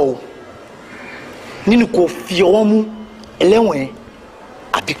wá gbọ́ o nínú kò fi ọwọ́ mú ẹlẹ́wọ̀n ẹ̀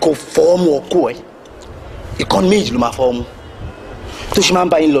àbí kò fọwọ́ mú ọkọ ẹ̀ ìkan méjì ló máa fọwọ́ mú tó ṣe máa ń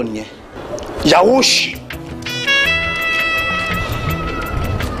bá yín lọ nìyẹn ìyàwó òṣì.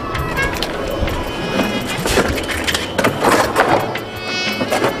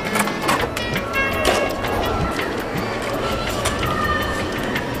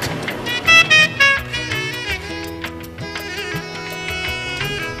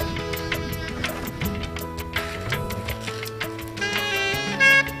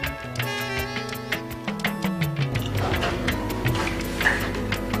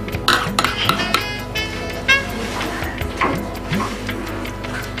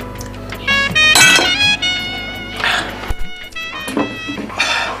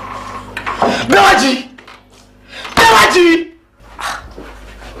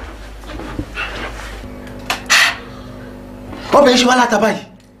 ọbẹ̀ ṣe wá láta báyìí.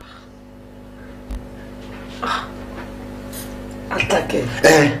 Àtàkẹ́.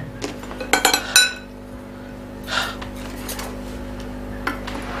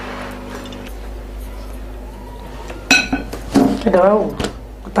 Ẹ̀dá wá wò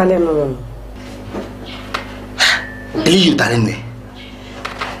ó ta lẹ́nu rẹ̀. eléyìí ò ta lẹ́nu ẹ̀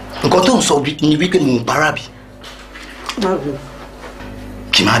nǹkan tó ń sọ ni wípé mò ń para bì. Má bínú.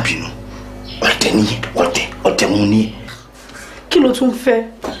 Kì má bínú ọ̀tẹ̀ nìyẹn ọ̀tẹ̀ mú nìyẹn. Kí ló tún fẹ́?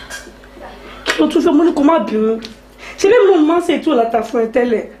 Kí ló tún fẹ́? Mo ní kó má bínú. Ṣé bí mo máa ń ṣe ètò láta fún ẹ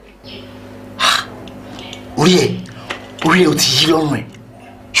tẹ́lẹ̀? Orí ẹ̀ ó ti yí lọ́rùn ẹ̀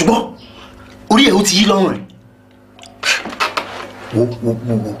ṣùgbọ́n orí ẹ̀ ó ti yí lọ́rùn ẹ̀. Wo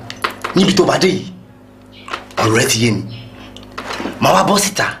níbi tó bá dé yìí ọ̀rọ̀ rẹ ti yé mi. Màá wá bọ́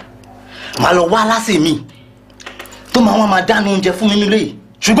síta màá lọ wá aláṣẹ mi tó máa dáná oúnjẹ fún mi nílé yìí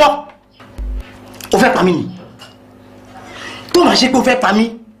ṣùgbọ́n ó fẹ́ pa mí nìyí. Tó máa ṣe pé ó fẹ́ pa mí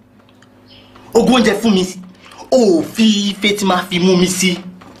ogún oúnjẹ fún mi ó fi ife tí máa fi mú mi sí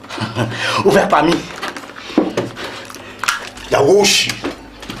ó fẹ́ pa mí ìyàwó òṣì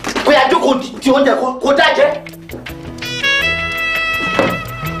ó yá jókòó tí oúnjẹ kó dájẹ́.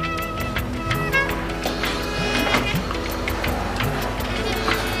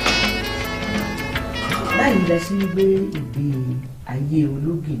 báyìí la ṣe ń gbé ìgbé ayé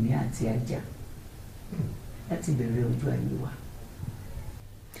ológìní àti ajá láti bẹ̀rẹ̀ ọjọ́ ayé wa.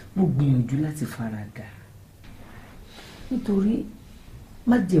 Mo gbìyànjú láti faradà nítorí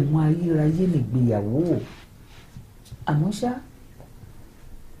májẹ̀mú ayérayé nìgbéyàwó àmọ́ ṣá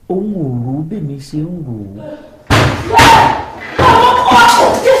òun ò rò ó bèmi ṣe ń rò ó.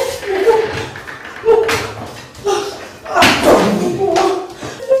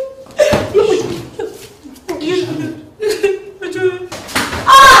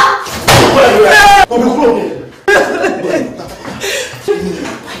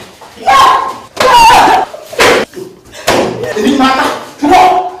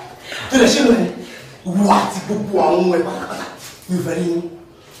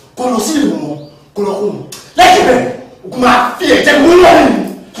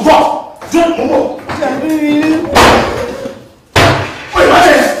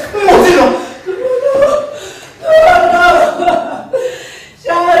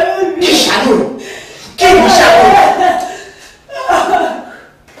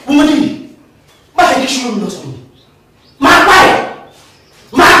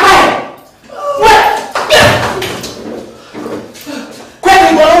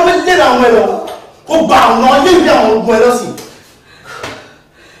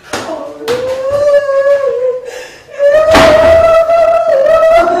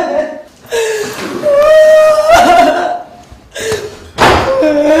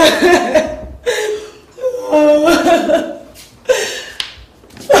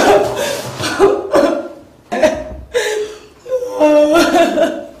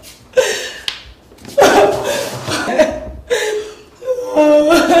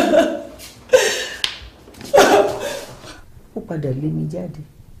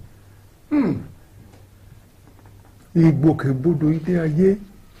 Ìgbòkègbodò ilé ayé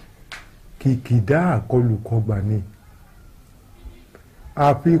kìkìdá àkọlùkọgbà ni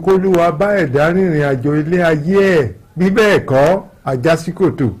àfi kólúwa bá ẹ̀dá rìnrìn àjò ilé ayé ẹ̀ bí bẹ́ẹ̀ kọ́ ajásí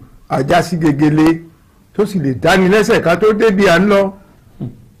kòtò ajásí gegele tó sì lè dáni lẹ́sẹ̀ ká tó débi à ń lọ.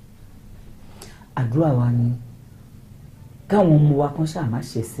 Àdúrà wa ni káwọn ọmọ wa kan ṣáà má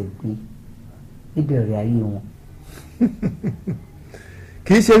ṣẹ̀ṣẹ̀ gbé níbẹ̀rẹ̀ ayé wọn.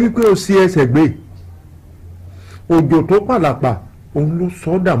 Kì í ṣe wípé o sí ẹsẹ̀ gbé òjò tó pàlàpà òun ló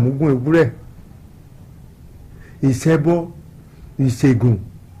sọ dàmúgún ewúrẹ́ ìṣẹ́bọ ìṣègùn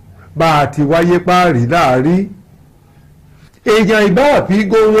bá a ti wáyé páàrí láàrí èèyàn ìbáwà fi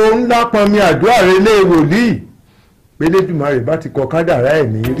goro ńlá pọnmi àdúrà rẹ lé wòlíì pélédùmarè bá ti kọ kádàrá ẹ̀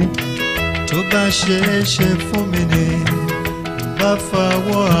ní rí. tó bá ṣe é ṣe fún mi ni bá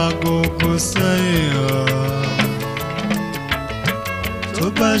fọwọ́ agogo sẹ́yìn ọ̀. tó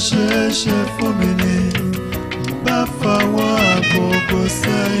bá ṣe é ṣe fún mi ni bá fọwọ́ agogo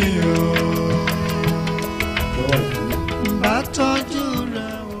sẹ́yìn ọ̀. bá tọ́jú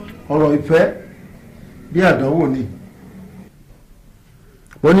rẹ̀ o. ọ̀rọ̀ ìfẹ́ bí àdánwò ni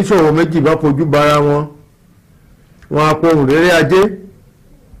oníṣòwò méjì bá fojú bara wọn wọn á pohùn réré ajé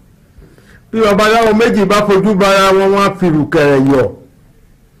bí babaláwo méjì bá fojú bara wọn wọn á firù kẹ̀rẹ̀ yọ̀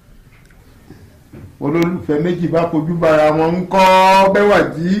olólùfẹ́ méjì bá fojú bara wọn ń kọ́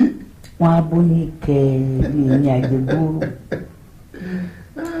Bẹ́wàjí. wọn á bóyá kẹ́ẹ̀ẹ́rì ẹ̀yìn àgbẹ̀gbòrò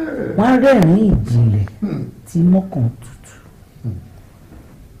wọn á rẹ́rìn-ín ìjìnlẹ̀ tí mọ́kàn tutù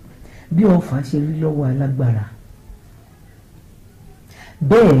bí ọfà ṣe rí lọ́wọ́ alágbára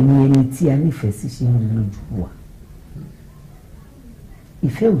bẹ́ẹ̀ ni ẹni tí a nífẹ̀ẹ́ sí ṣe ń rí lójú wa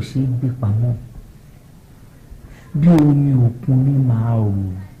ìfẹ́ ò ṣe é gbé pamọ́ bí omi òkun ní máa rò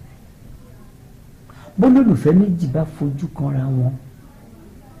bólólùfẹ́ méjì bá fojú kanra wọn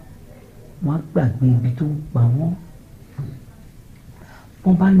wọ́n á gbàgbé ibi tó ń pa wọ́n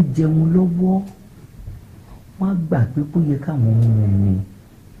wọ́n bá ń jẹun lọ́wọ́ wọ́n á gbàgbé bó yẹ káwọn mú mi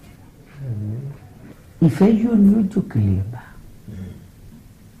ìfẹ́ yóò ní ó jòkèlè ẹ̀bà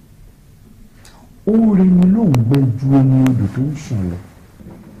ó ń rẹni lóun gbẹ ju omi odò tó ń ṣàn lọ.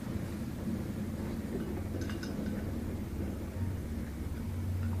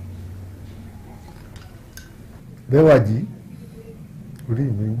 Bẹ́wàjí orí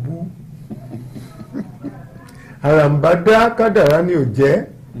mi wú àràǹbádá kádàrá ni ò jẹ́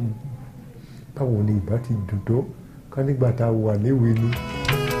báwo ni ìbá ti dùn tó ká nígbà tá a wà léwe ni.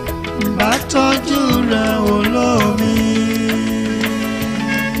 bá tọ́jú rẹ̀ olómi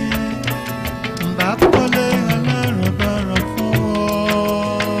bá kọ́lé alárànbaràn fún ọ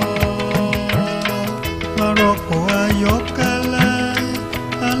marọ̀kọ̀ ayọ́kẹ́lẹ́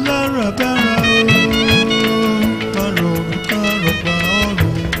alárànbaràn o marọ̀kọ̀rọ̀pá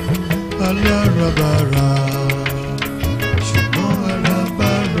ọ̀run alárànbaràn ṣùgbọ́n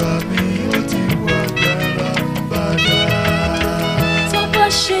alárànbaràn mi ó ti wà gàràǹbàdà. tó bá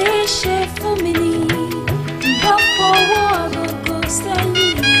ṣe é ṣe fún mi ni bá fọwọ́ agogo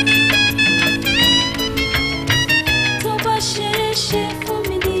sẹ́yìn. tó bá ṣe é ṣe fún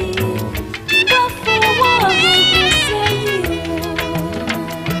mi ni bá fọwọ́ agogo sẹ́yìn.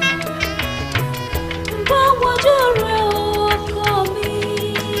 bá wojú rẹ̀ ọkọ mi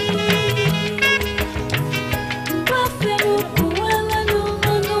bá fẹnu kò wá lẹ́nu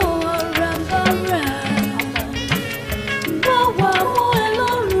lọ́nà àràǹbarà. bá wà mọ́ ẹ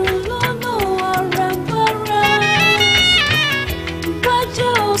lọ́rùn lọ́nà àràǹbarà. bá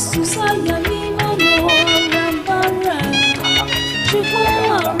jẹ́ oṣù sáyà mi lọ́nà àràǹbarà. ṣùgbọ́n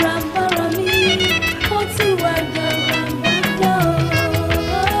àràǹbarà mi ó ti wà gàràǹbàdà.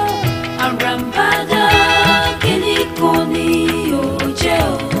 àràǹbàdà kíní kan ni ó jẹ́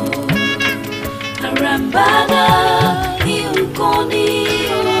o. àràǹbàdà nǹkan ni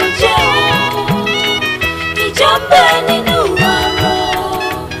ó jẹ́ o. ìjọba nínú àrò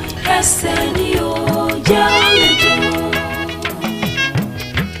ẹsẹ̀ ni ó jẹ́ ó lè jọ.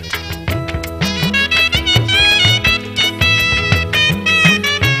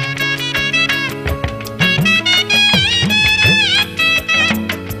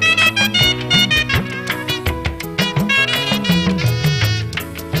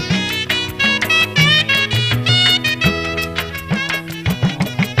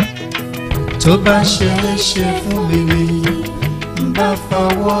 tó bá ṣe é ṣe fún mi ni bá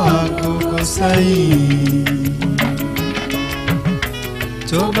fọwọ́ agogo sẹ́yìn.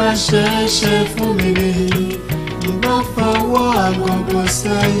 tó bá ṣe é ṣe fún mi ni bá fọwọ́ agogo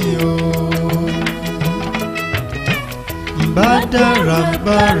sẹ́yìn o. bá dára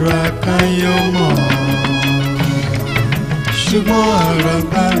bára káyọ̀ mọ́ ṣùgbọ́n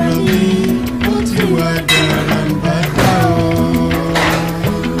àràǹbarà mi ó ti wà gàràǹbàdà o.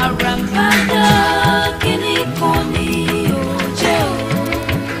 àràǹbàdà kíní kan ni ó jẹ́ o.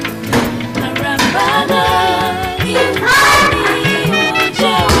 àràǹbàdà nǹkan ni ó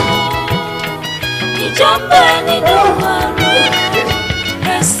jẹ́ o. ìjọba nínú àrò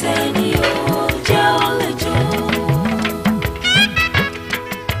ẹsẹ̀ ni ó jẹ́ ó lè jọ.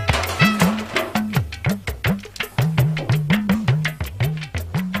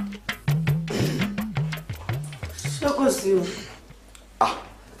 ṣé kò sí o.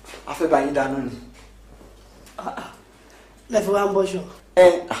 a fẹ́ bá yín dáná ni. lẹ́fọ̀ wá ń bọ́ṣọ.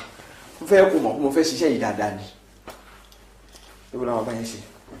 mo fẹ́ kó mọ̀ pé mo fẹ́ ṣiṣẹ́ yìí dáadáa ni. ewu làwọn bá yẹn ṣe.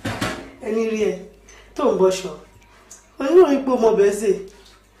 ẹni rí ẹ tó ń bọṣọ oníròyìn ipò ọmọ bẹ́ẹ̀ sè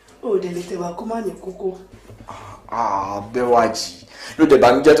ó dẹ̀ lè tẹ̀wá kó má ní kókó. Bẹ́wàjì ló dẹ̀ bá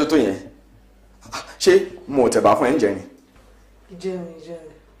mi jẹ́ tó yẹn ṣé mo tẹ̀bà fún ẹ̀ ń jẹ ni. jẹun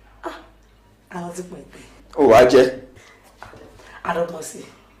àwọn ti pẹ̀pẹ̀. ó wàá jẹ́. àdọ́gbọ̀n sí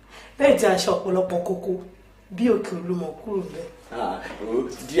lẹ́yìn tí a ṣe ọ̀pọ̀lọpọ̀ kókó bí òkè olúmọ kúrò bẹ́ẹ̀.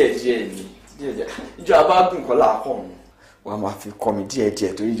 díẹ̀díẹ̀ ni díẹ̀díẹ̀ ìjọ abágùn kọ́ làákọ̀ ọ̀hún wàá máa fi kọ́ mi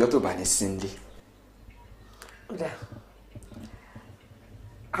díẹ̀díẹ̀ torí ìjọ tó bá ní sí nílé. ó dà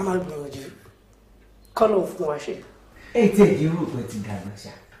a máa gbìyànjú kọ́ ló ń fún wa ṣe. ẹ tí ẹ rò pé ti dàgbà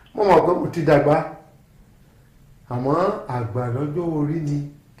ṣá. mo mọ̀ pé mo ti dàgbà àmọ́ àgbà lọ́jọ́ orí ni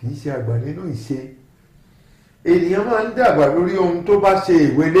kì í ṣe àgbà nínú ìṣe ènìyàn máa ń dàgbà lórí ohun tó bá ṣe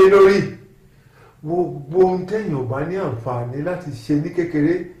ìwé lé lórí gbogbo ohun téèyàn ò bá ní àǹfààní láti ṣe ní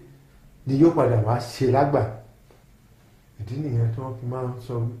kékeré ni yóò padà wá ṣe lágbà ìdí nìyẹn tí wọ́n fi máa ń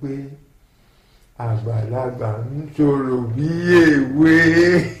sọ wípé àgbàlagbà ń ṣòro bí èwe.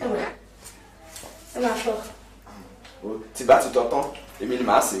 ẹ máa sọ. tí bá ti tọ́ tán èmi ni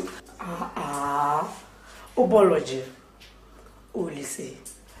màá ṣe. ó bọ̀rọ̀ jẹ́ ó lè ṣe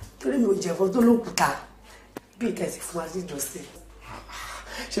torí mi ò jẹ̀fọ́ tó lókùúta bí ìtẹ̀sí fún wa sí ìjọsìn.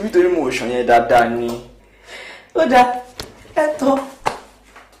 ṣé nítorí mo ò ṣàn yẹn dáadáa ni. ó dáa ẹ tọ́.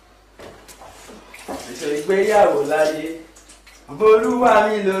 ètò ìgbéyàwó láyé bolúwa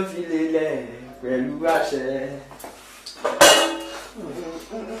mi ló fi lélẹ̀ pẹ̀lú àṣẹ.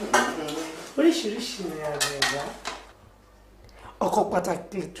 oríṣiríṣi ni àrùn ẹ̀dá ọ̀kan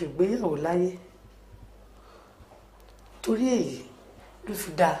pàtàkì ètò ìgbéyàwó láyé torí èyí ló fi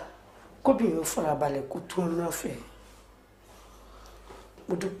dáa kóbìnrin ó farabalẹ̀ kó tó ń náfẹ̀.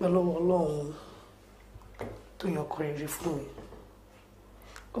 mo dúpẹ́ lọ́wọ́ ọlọ́run tó yan ọkọ rere fún mi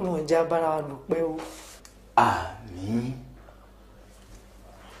ọlọ́run jẹ́ abára wa lò pẹ́ o. àmín.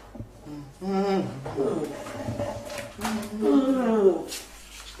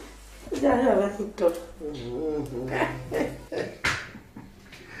 Yàrá rẹ̀ ń tọ́.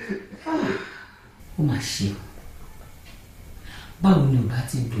 ó mà ṣe báwo ni ò bá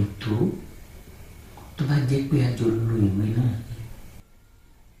ti dùn tó bá jẹ́ pé a jọ lo ìwé náà.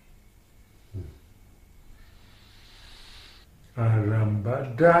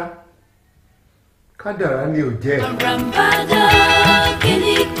 àràǹbádá kádàrá ni ò jẹ́. àràǹbádá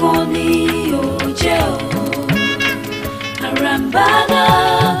kíní kan ni ò jẹ́ o àràǹbádá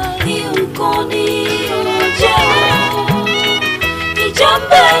ní nǹkan ni ò jẹ́ o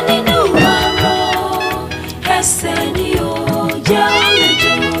ìjọba nínú àrò ẹsẹ̀ ni ò jẹ́ ó lè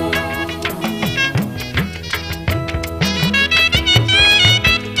jọ.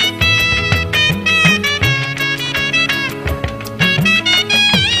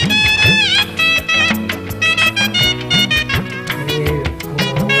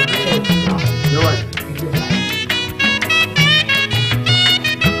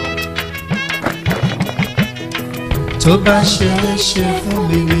 tó bá ṣe é ṣe fún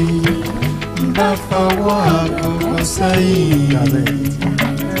mi ni n bá fọwọ́ àgọ́gọ́ sẹ́yìn.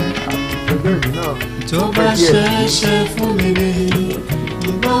 tó bá ṣe é ṣe fún mi ni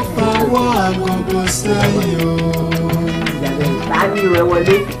n bá fọwọ́ àgọ́gọ́ sẹ́yìn o.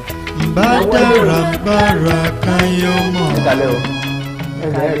 bá dára bára káyọ̀ mọ́.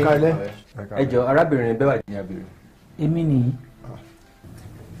 ẹ jọ̀ọ́ arábìnrin bẹ́wà ní abèrè. èmi nìyí.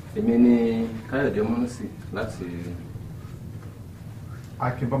 èmi ni káyọ̀dé mọ́nùsì láti.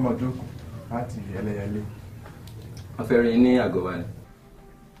 akínbọ́mọdókù láti ẹlẹ́yẹlé. wọ́n fẹ́ rí ní àgọ́ wa ni.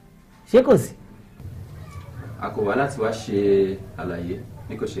 ṣé kò sí. a kò wá láti wá ṣe àlàyé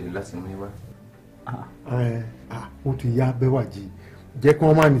bí kò ṣe ní láti mú wá. ó ti yá Bẹ́wàjì jẹ́ kí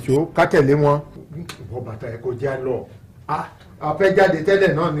wọ́n máa nìṣó ká tẹ̀lé wọn. ìwọ bàtà ẹ̀ kò jẹ́ lọ. a fẹ́ jáde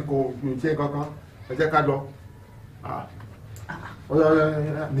tẹ́lẹ̀ náà ni kò ṣe kankan ẹ jẹ́ ká lọ.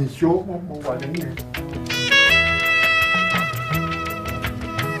 nìṣó mo wà lẹ́yìn ẹ̀.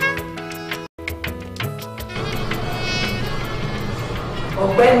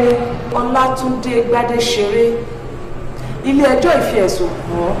 ọ̀gbẹ́ni ọlátúndé gbádéṣeré ilé ẹjọ́ ìfi ẹ̀sùn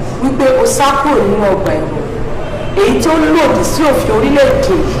kàn án wípé ó sá kúrò nínú ọgbà ẹ̀wọ̀n èyí tó lòdì sí òfin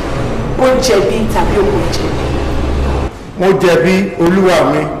orílẹ̀-èdè ó jẹ̀bi tàbí ó kò jẹ̀bi. mo jẹ̀bi olúwa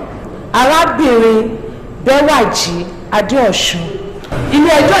mi. arábìnrin Bẹ́wàjì Adéọ̀sùn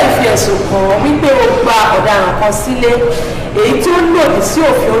ilé ẹjọ́ ìfi ẹ̀sùn kàn án wípé ó gba ọ̀daràn kan sílé èyí tó lòdì sí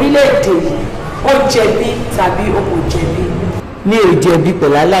òfin orílẹ̀-èdè ó jẹ̀bi tàbí ó kò jẹ̀bi. mi ò jẹ̀bi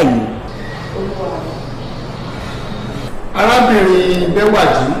pẹ̀lú àlàyé. arábìnrin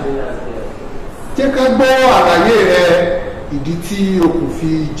Bẹ́wàjì jẹ́ ká gbọ́ àlàyé rẹ ìdí tí o kò fi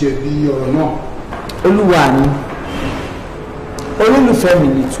jẹ̀bi ọ̀rọ̀ náà. olúwa mi olólùfẹ́ mi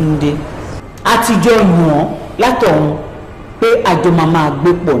ní Túndé àtijọ́ yàn án látọ̀run pé àjọ máa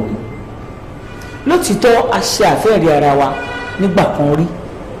gbé pọ̀ ni lótìítọ́ a ṣe àfẹ́rí ara wa nígbà kan rí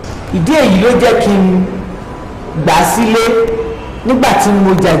ìdí èyí ló jẹ́ kí n gbà sílé nígbà tí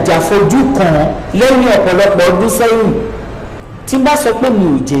mo jàjà fojú kàn án lẹ́yìn ọ̀pọ̀lọpọ̀ ọdún sẹ́yìn tí n bá sọ pé mi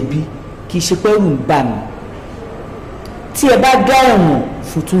ò jẹ̀bi kì í ṣe pé ẹ̀rù ń bà mí tí ẹ bá dá ẹ̀wọ̀n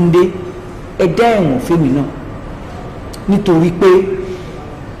fún Túndé ẹ dá ẹ̀wọ̀n fèmí náà nítorí pé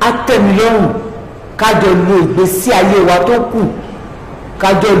á tẹ́ mi lọ́rùn kájọ lo ìgbésí ayé wa tó kù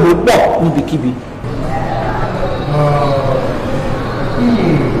kájọ lò pọ̀ níbikíbi.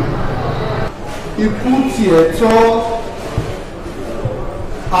 Ikú tiẹ̀ tọ́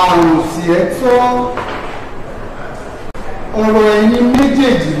àrùn tiẹ̀ tọ́ ọ̀rọ̀ ẹ̀yin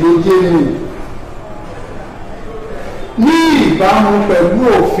méjèèjì ló yé mi ní ìbámu pẹ̀lú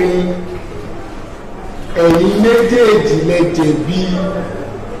òfin ẹ̀yin méjèèjì lẹ jẹ̀bi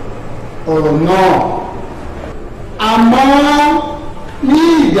ọ̀rọ̀ náà àmọ́ ní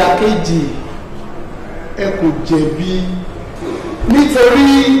ìdàkejì ẹ kò jẹ̀bi nítorí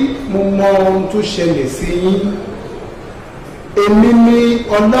mo mọ ohun tó ṣẹlẹ̀ sí yín èmi ní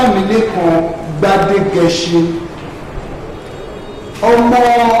Ọlámilékan Gbádégẹṣin ọmọ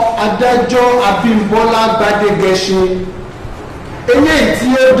adájọ́ Abímbọ́lá Gbádégẹṣin eléyìí tí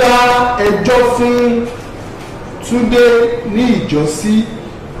ó dá ẹjọ́ fún Túndé ní ìjọ́sí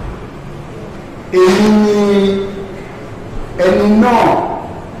èyí ni ẹni náà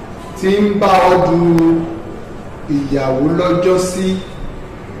tí ń bá ọ du ìyàwó lọ́jọ́ sí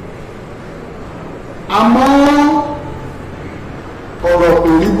àmọ́ ọ̀rọ̀ kò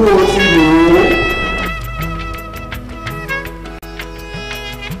rí bó o ti rò ó.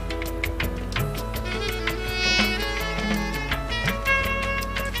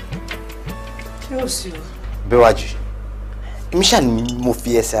 ṣé ò sí o. Bẹ́wàjì èmi ṣáà ni mo fi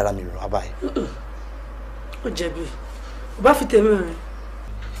ẹsẹ̀ ara mi rò abáyé. ó jẹ̀bi ò bá fi tèmi rìn.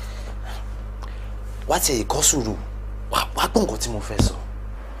 wá tiẹ̀ ìkọ́ sùúrù wá gbọ́ nǹkan tí mo fẹ́ sọ.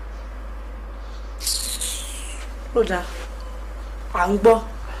 ó dáa à ń gbọ́.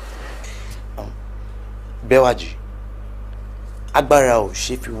 Bẹ́wàjì agbára ò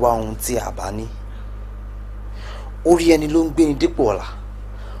ṣe fi wá ohun tí a bá ní orí ẹni ló ń gbé ní dípò ọ̀la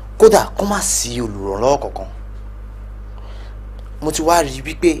kódà kó má sí olùrànlọ́wọ́ kankan mo ti wá rí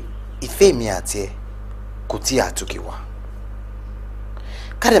wípé ìfẹ́ mi àti ẹ kò tí àtòkè wá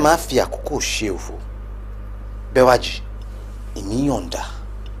ká dẹ̀ máa fi àkókò ṣe òfò Bẹ́wàjì èmi yọ̀ǹda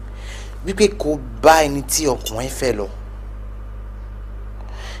wípé kó bá ẹni tí ọkùnrin fẹ́ lọ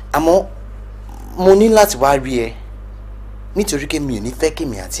àmọ́ mo ní láti wá rí ẹ nítorí pé mi ò ní fẹ́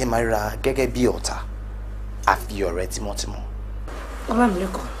kémi àti ẹ máa ríra gẹ́gẹ́ bí ọ̀tá àfi ọ̀rẹ́ tímọ́tímọ́.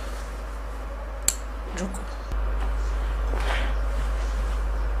 Ọlámilékan jókòó.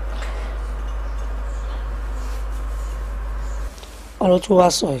 ọ̀rọ̀ tó wá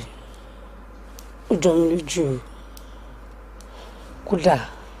sọ yìí ó jọ mí lójú o kódà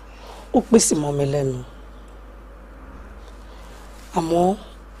ó pèsè mọ́ mi lẹ́nu àmọ́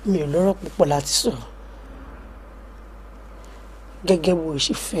mi ò lọ́rọ̀ púpọ̀ láti sọ gẹ́gẹ́ bó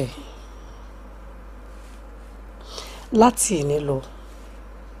ṣe fẹ́ láti ìní lọ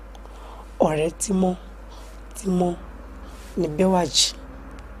ọ̀rẹ́ tímọ́ ní Bẹ́wàjì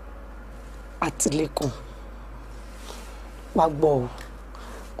àti Lékan wá gbọ́ ọ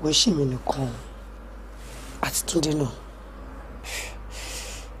kò ṣe mí nìkan àti Túndé náà.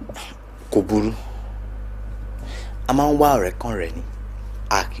 kò burú a máa ń wá ọ̀rẹ́ kan rẹ̀ ni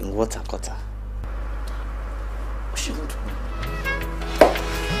a kì í wọ́takọ́ta.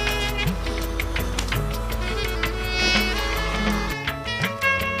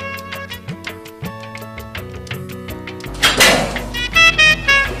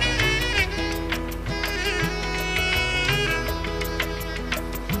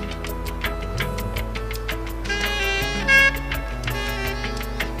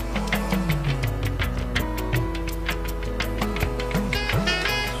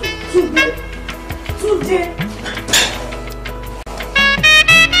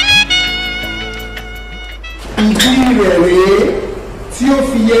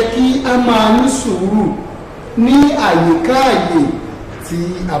 Sùúrù ní àyíká àyè tí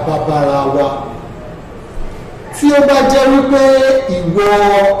àbàbàrà wa tí ó bá jẹ́ wípé ìwọ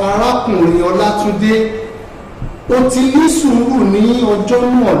arákùnrin Ọlátúndé ó ti ní sùúrù ní ọjọ́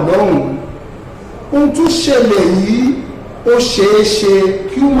náà lọ́hùn-ún ohun tó ṣẹlẹ̀ yìí ó ṣeé ṣe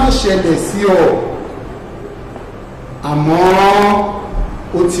kí ó má ṣẹlẹ̀ sí ọ àmọ́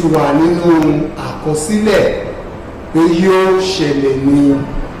ó ti wà nínú àkọsílẹ̀ pé yóò ṣẹlẹ̀ ní.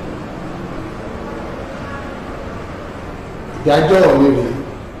 ìdájọ́ mi rèé.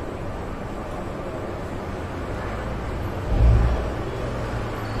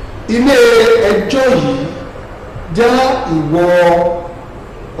 ilé ẹjọ́ yìí dá ìwọ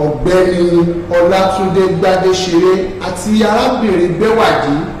ọ̀gbẹ́ni Ọlátúndé Gbádéṣeré àti arábìnrin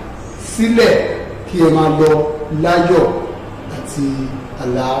Bẹ́wàjí sílẹ̀ kí ẹ máa lọ láyọ̀ àti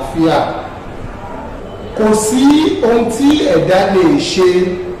àlàáfíà. kò sí ohun tí ẹ̀dá lè ṣe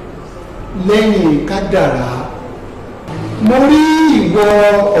lẹ́yìn kádàrá. mo rí ìwọ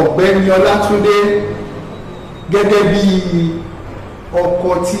ọ̀gbẹ́ni Ọlátúndé gẹ́gẹ́ bí ọkọ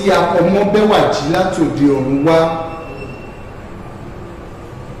tí a kọ mọ́ Bẹ́wàjí látòde ọ̀run wá.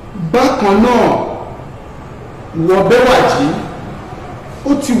 bákan náà ìwọ Bẹ́wàjí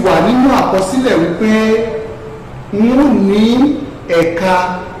ó ti wà nínú àkọsílẹ̀ wípé n ó ní ẹ̀ka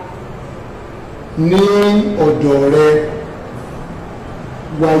ní ọ̀dọ̀ rẹ.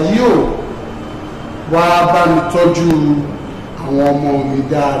 wàyí ò wá bá mi tọ́jú àwọn ọmọ mi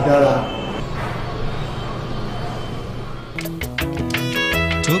dáadáa.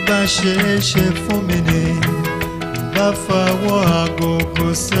 tó bá ṣe é ṣe fún mi ni bá fọwọ́ agogo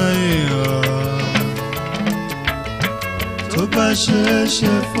sẹ́yìn ọ̀. tó bá ṣe é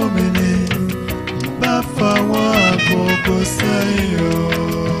ṣe fún mi ni bá fọwọ́ agogo sẹ́yìn ọ̀.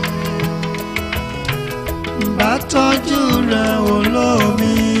 bá tọ́jú rẹ̀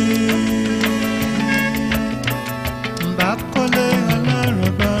olómi. bá kọ́lé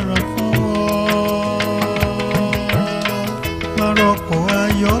aláràbarà fún ọ. Maroko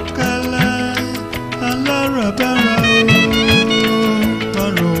ayọ́kẹ́lẹ́ aláràbarà o.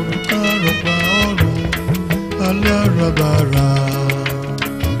 Maroko kárọ̀pá ọ̀run aláràbarà.